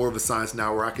down to more of a science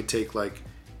now where I could take like,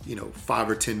 5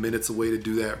 or 10 minutes away to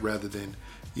do that rather than,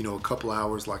 a couple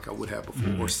hours like I would have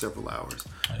before, or several hours.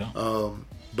 Yeah.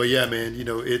 But yeah, man,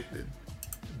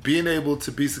 being able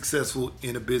to be successful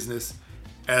in a business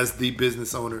as the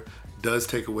business owner does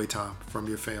take away time from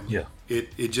your family. Yeah.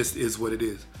 It just is what it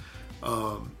is.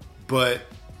 But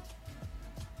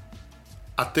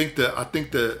I think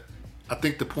the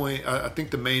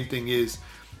main thing is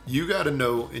you got to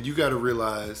know and you got to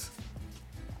realize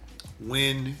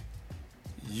when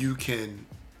you can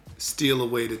steal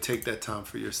away to take that time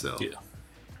for yourself. Yeah.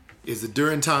 Is it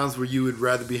during times where you would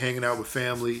rather be hanging out with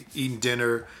family, eating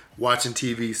dinner, watching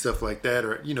TV, stuff like that,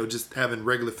 or just having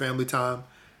regular family time,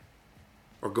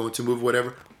 or going to a movie,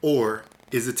 whatever? Or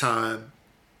is it time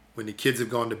when the kids have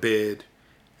gone to bed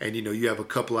and you have a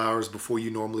couple hours before you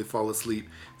normally fall asleep?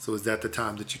 So is that the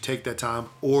time that you take that time?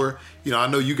 Or I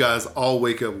know you guys all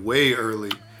wake up way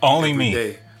early. Only every me.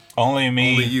 day. Only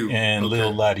me. Only you. And Okay.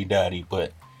 little Lottie Dottie,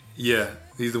 but yeah,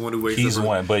 he's the one who wakes up. he's the early.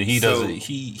 one, but he So- does it.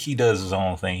 He does his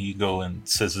own thing. He go and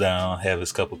sits down, have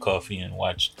his cup of coffee, and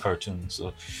watch cartoons.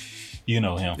 So you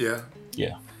know him. Yeah.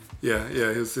 Yeah.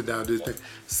 Yeah, he'll sit down and do his thing.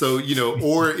 So,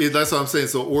 that's what I'm saying.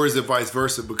 So, or is it vice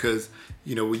versa? Because,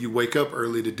 when you wake up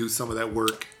early to do some of that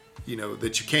work,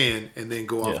 that you can, and then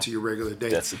go off Yeah. to your regular day.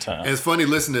 That's the time. And it's funny,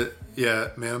 listen to,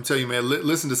 man, I'm telling you, man,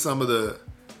 listen to some of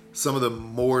the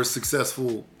more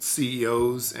successful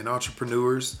CEOs and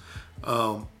entrepreneurs.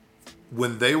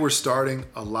 When they were starting,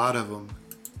 a lot of them,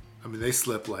 they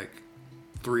slept like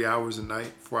 3 hours a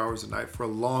night, 4 hours a night for a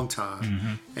long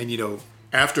time. And,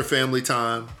 after family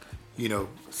time,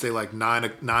 say like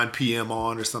 9 p.m.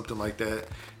 on or something like that,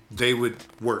 they would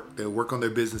work. They would work on their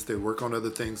business. They would work on other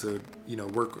things. They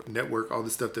would, work, network, all the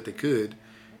stuff that they could,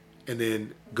 and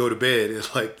then go to bed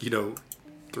at like,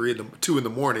 2 in the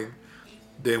morning,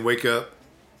 then wake up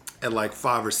at like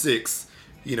 5 or 6,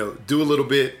 do a little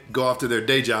bit, go off to their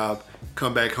day job,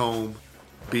 come back home,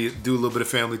 do a little bit of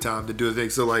family time, to do a thing.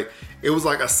 So like, it was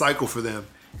like a cycle for them.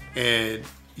 And,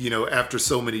 after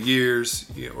so many years,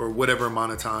 or whatever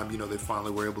amount of time, they finally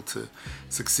were able to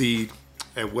succeed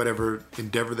at whatever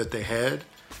endeavor that they had.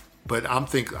 But I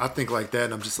think like that,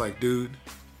 and I'm just like, dude,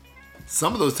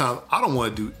 some of those times I don't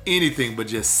want to do anything but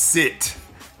just sit,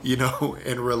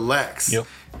 and relax. Yep.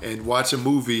 And watch a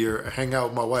movie or hang out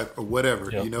with my wife or whatever,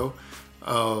 Yep.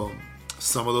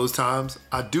 Some of those times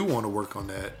I do want to work on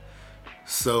that.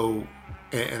 So,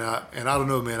 and I don't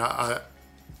know, man, I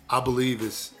believe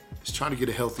it's trying to get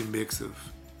a healthy mix of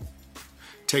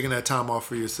taking that time off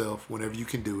for yourself whenever you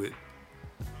can do it,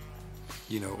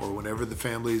 or whenever the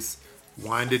family's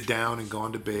winded down and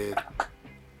gone to bed,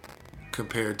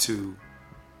 compared to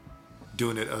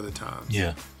doing it other times.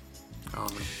 Yeah. I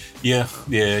don't know. Yeah.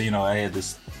 I had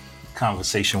this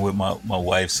conversation with my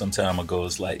wife some time ago.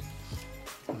 It's like,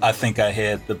 I think I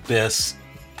had the best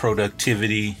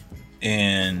productivity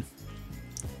and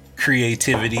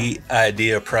creativity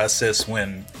idea process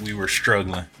when we were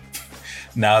struggling.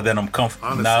 Now that I'm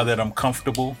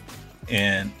comfortable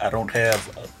and I don't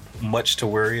have much to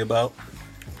worry about,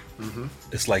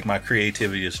 it's like my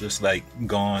creativity is just like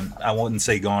gone. I wouldn't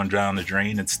say gone down the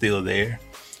drain. It's still there,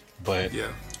 but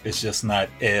it's just not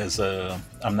as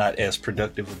I'm not as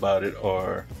productive about it,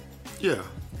 or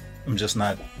I'm just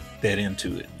not that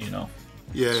into it, So,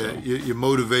 your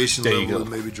motivation level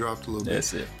maybe dropped a little bit.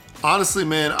 That's it. Honestly,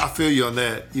 man, I feel you on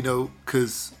that,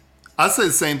 because I say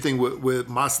the same thing with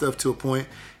my stuff to a point,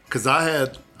 because I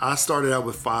started out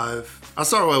with 5. I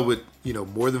started out with,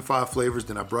 more than 5 flavors.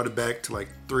 Then I brought it back to like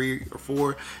 3 or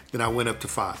 4. Then I went up to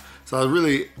 5. So I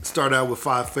really started out with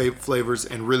 5 flavors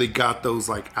and really got those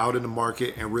like out in the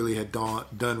market and really had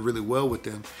done really well with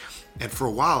them. And for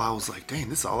a while I was like, dang,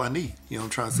 this is all I need. You know what I'm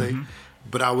trying to say?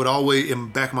 But I would always, in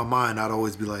the back of my mind, I'd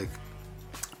always be like,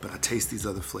 but I taste these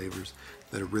other flavors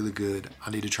that are really good. I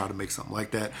need to try to make something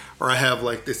like that. Or I have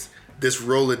like this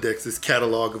Rolodex, this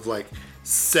catalog of like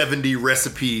 70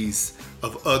 recipes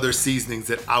of other seasonings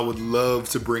that I would love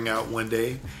to bring out one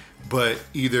day, but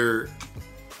either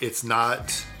it's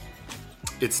not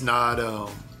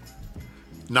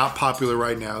popular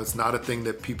right now. It's not a thing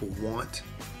that people want,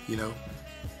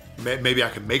 Maybe I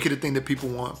can make it a thing that people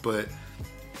want, but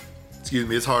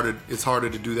it's harder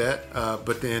to do that.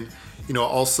 But then,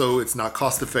 also it's not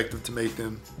cost effective to make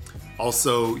them.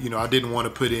 Also, I just didn't want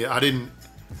to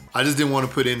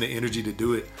put in the energy to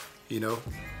do it,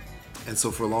 And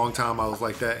so for a long time I was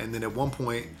like that. And then at one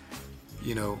point,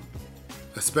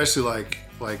 especially like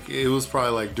it was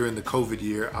probably like during the COVID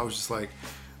year, I was just like,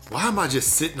 why am I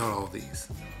just sitting on all these?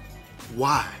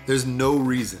 Why? There's no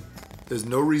reason. There's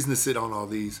no reason to sit on all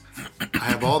these. I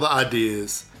have all the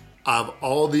ideas. I have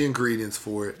all the ingredients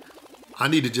for it. I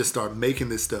need to just start making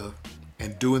this stuff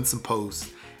and doing some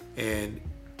posts. And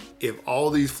if all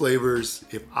these flavors,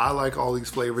 if I like all these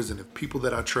flavors, and if people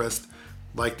that I trust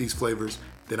like these flavors,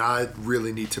 then I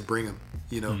really need to bring them,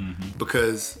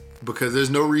 because there's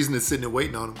no reason to sit and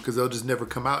waiting on them, because they'll just never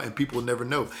come out and people will never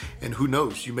know. And who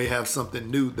knows, you may have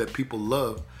something new that people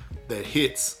love that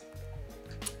hits.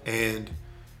 And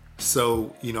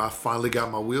so, I finally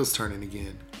got my wheels turning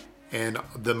again. And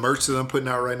the merch that I'm putting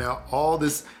out right now, all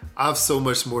this, I have so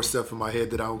much more stuff in my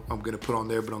head that I'm going to put on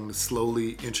there, but I'm going to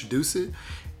slowly introduce it.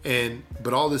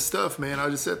 But all this stuff, man, I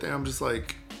just sat there, I'm just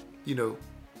like,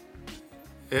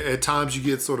 at times you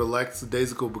get sort of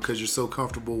lackadaisical because you're so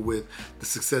comfortable with the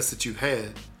success that you've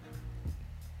had,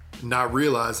 not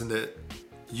realizing that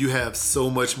you have so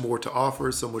much more to offer,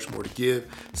 so much more to give,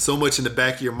 so much in the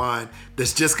back of your mind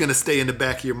that's just going to stay in the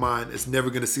back of your mind. It's never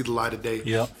going to see the light of day.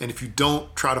 Yep. And if you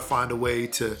don't try to find a way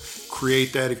to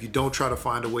create that, if you don't try to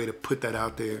find a way to put that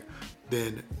out there,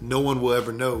 then no one will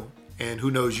ever know. And who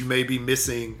knows, you may be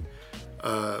missing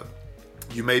a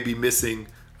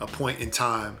point in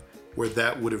time where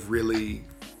that would have really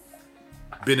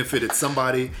benefited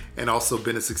somebody and also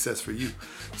been a success for you.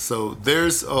 So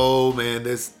there's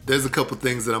a couple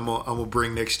things that I'm gonna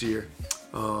bring next year,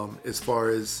 as far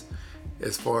as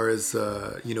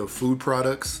food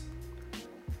products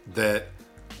that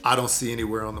I don't see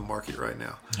anywhere on the market right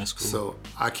now. That's cool. So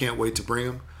I can't wait to bring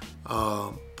them.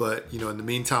 But in the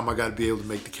meantime, I got to be able to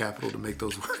make the capital to make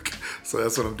those work. So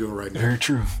that's what I'm doing right now. Very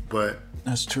true. But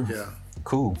that's true. Yeah.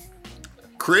 Cool.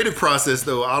 Creative process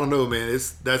though, I don't know, man.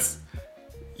 That's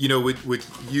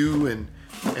with you and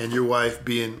your wife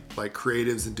being like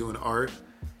creatives and doing art,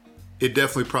 it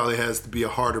definitely probably has to be a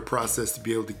harder process to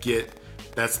be able to get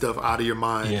that stuff out of your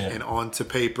mind and onto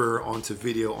paper, onto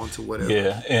video, onto whatever.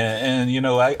 Yeah, and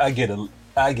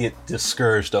I get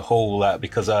discouraged a whole lot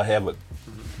because I have a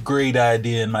great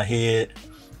idea in my head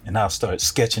and I'll start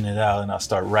sketching it out and I'll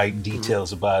start writing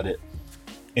details about it.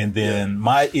 And then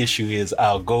my issue is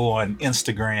I'll go on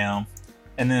Instagram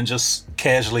and then just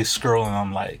casually scroll and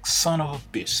I'm like, son of a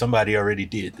bitch, somebody already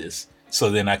did this. So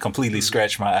then I completely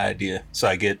scratch my idea. So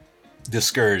I get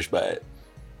discouraged by it.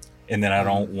 And then I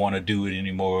don't want to do it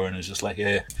anymore. And it's just like,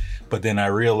 yeah. But then I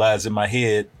realize in my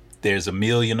head, there's a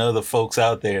million other folks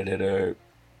out there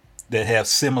that have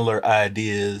similar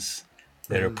ideas,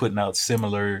 that are putting out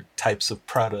similar types of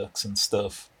products and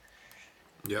stuff.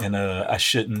 Yep. And I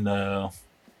shouldn't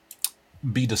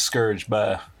be discouraged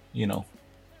by,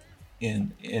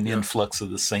 an influx of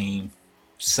the same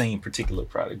same particular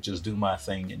product. Just do my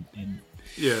thing and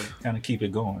kind of keep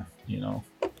it going, you know.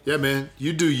 Yeah, man.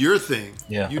 You do your thing.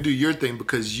 Yeah. You do your thing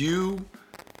because you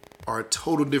are a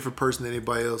total different person than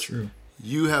anybody else. True.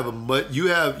 You have you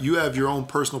have your own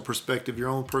personal perspective, your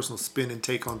own personal spin and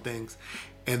take on things.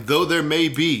 And though there may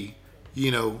be,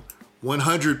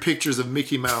 100 pictures of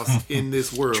Mickey Mouse in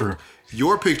this world, True.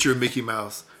 Your picture of Mickey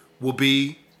Mouse will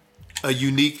be a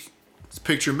unique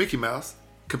picture of Mickey Mouse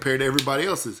compared to everybody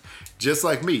else's. Just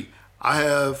like me, I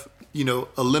have,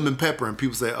 a lemon pepper, and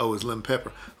people say, "Oh, it's lemon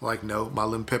pepper." I'm like, no, my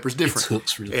lemon pepper's different. It's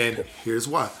Hook's really and pepper. Here's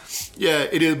why. Yeah,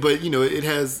 it is, but it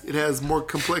has more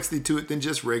complexity to it than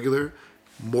just regular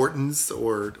Morton's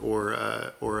or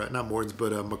not Morton's,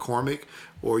 but McCormick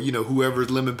or whoever's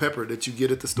lemon pepper that you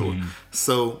get at the store.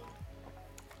 So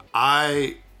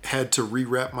I had to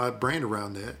rewrap my brain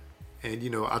around that, and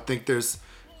I think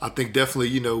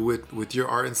definitely with your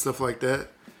art and stuff like that,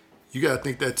 you gotta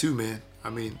think that too, man. I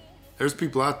mean, there's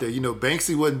people out there.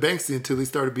 Banksy wasn't Banksy until he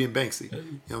started being Banksy. You know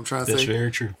what I'm trying to That's say?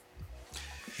 very true.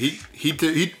 He's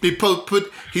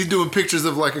doing pictures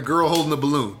of like a girl holding a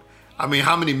balloon. I mean,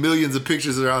 how many millions of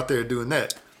pictures are out there doing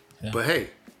that? Yeah. But hey,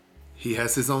 he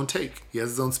has his own take. He has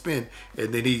his own spin,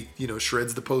 and then he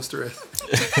shreds the poster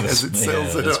as it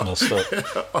sells it up.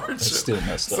 That's still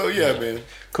messed up. So yeah, man.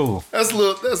 Cool. That's a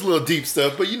little deep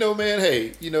stuff, but man,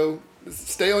 hey,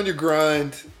 stay on your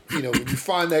grind. When you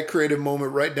find that creative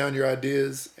moment, write down your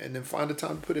ideas, and then find a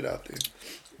time to put it out there.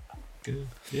 Good.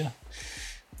 Yeah.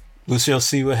 We shall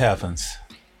see what happens.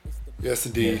 Yes,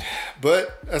 indeed. Yeah.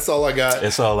 But that's all I got.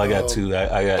 That's all I got too.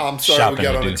 I got. I'm sorry shopping we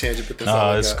got to on do. a tangent, but that's all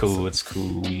I got. It's cool. It's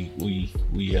cool. We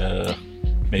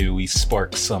maybe we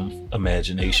spark some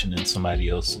imagination in somebody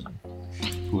else, and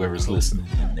whoever's listening,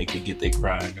 and they could get their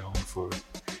grind on for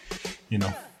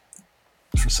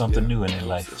something new in their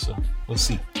life. So we'll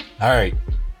see. All right,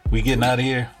 we getting out of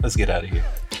here. Let's get out of here.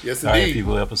 Yes, indeed. All right,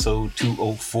 people. Episode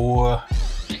 204.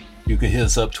 You can hit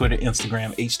us up Twitter,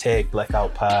 Instagram,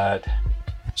 #BlackoutPod.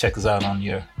 Check us out on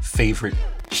your favorite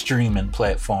streaming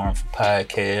platform for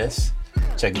podcasts.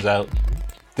 Check us out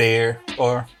there,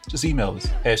 or just email us,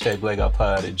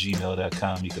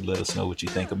 #blackoutpod@gmail.com. You can let us know what you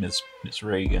think of Miss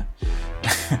Reagan.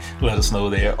 Let us know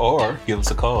there, or give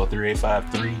us a call,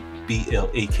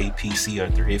 3853-BLAKPC or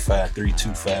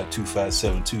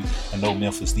 3853-225-2572. I know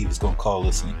Memphis Steve is going to call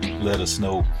us and let us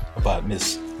know about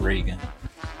Miss Reagan.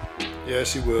 Yeah,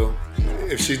 she will.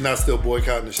 If she's not still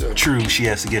boycotting the show. True, she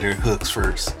has to get her hooks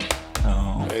first.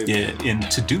 Yeah, and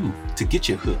to get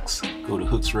your hooks, go to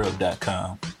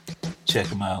hooksrub.com. Check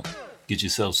them out. Get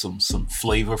yourself some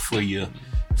flavor for your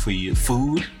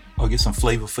food, or get some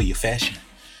flavor for your fashion.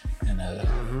 And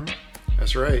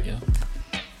that's right. Yeah.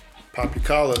 Pop your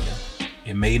collar.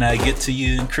 It may not get to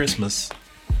you in Christmas,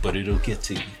 but it'll get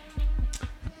to you.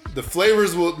 The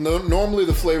flavors normally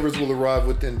arrive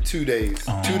within 2 days,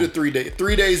 2 to 3 days.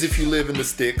 3 days if you live in the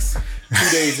sticks, 2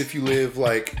 days if you live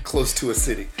like close to a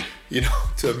city,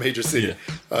 to a major city. Yeah.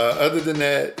 Other than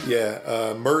that,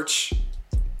 merch.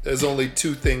 There's only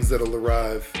 2 things that'll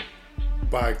arrive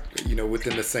by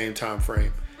within the same time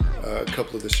frame. A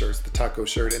couple of the shirts, the taco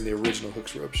shirt and the original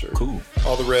Hooks Rub shirt. Cool.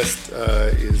 All the rest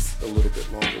is a little bit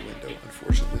longer window,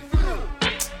 unfortunately.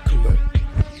 Cool. But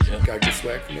gotta get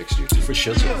swag for next year too. For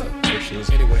sure.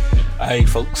 Anyway. All right,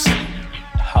 folks.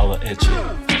 Holla at you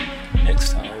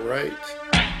next time. All right.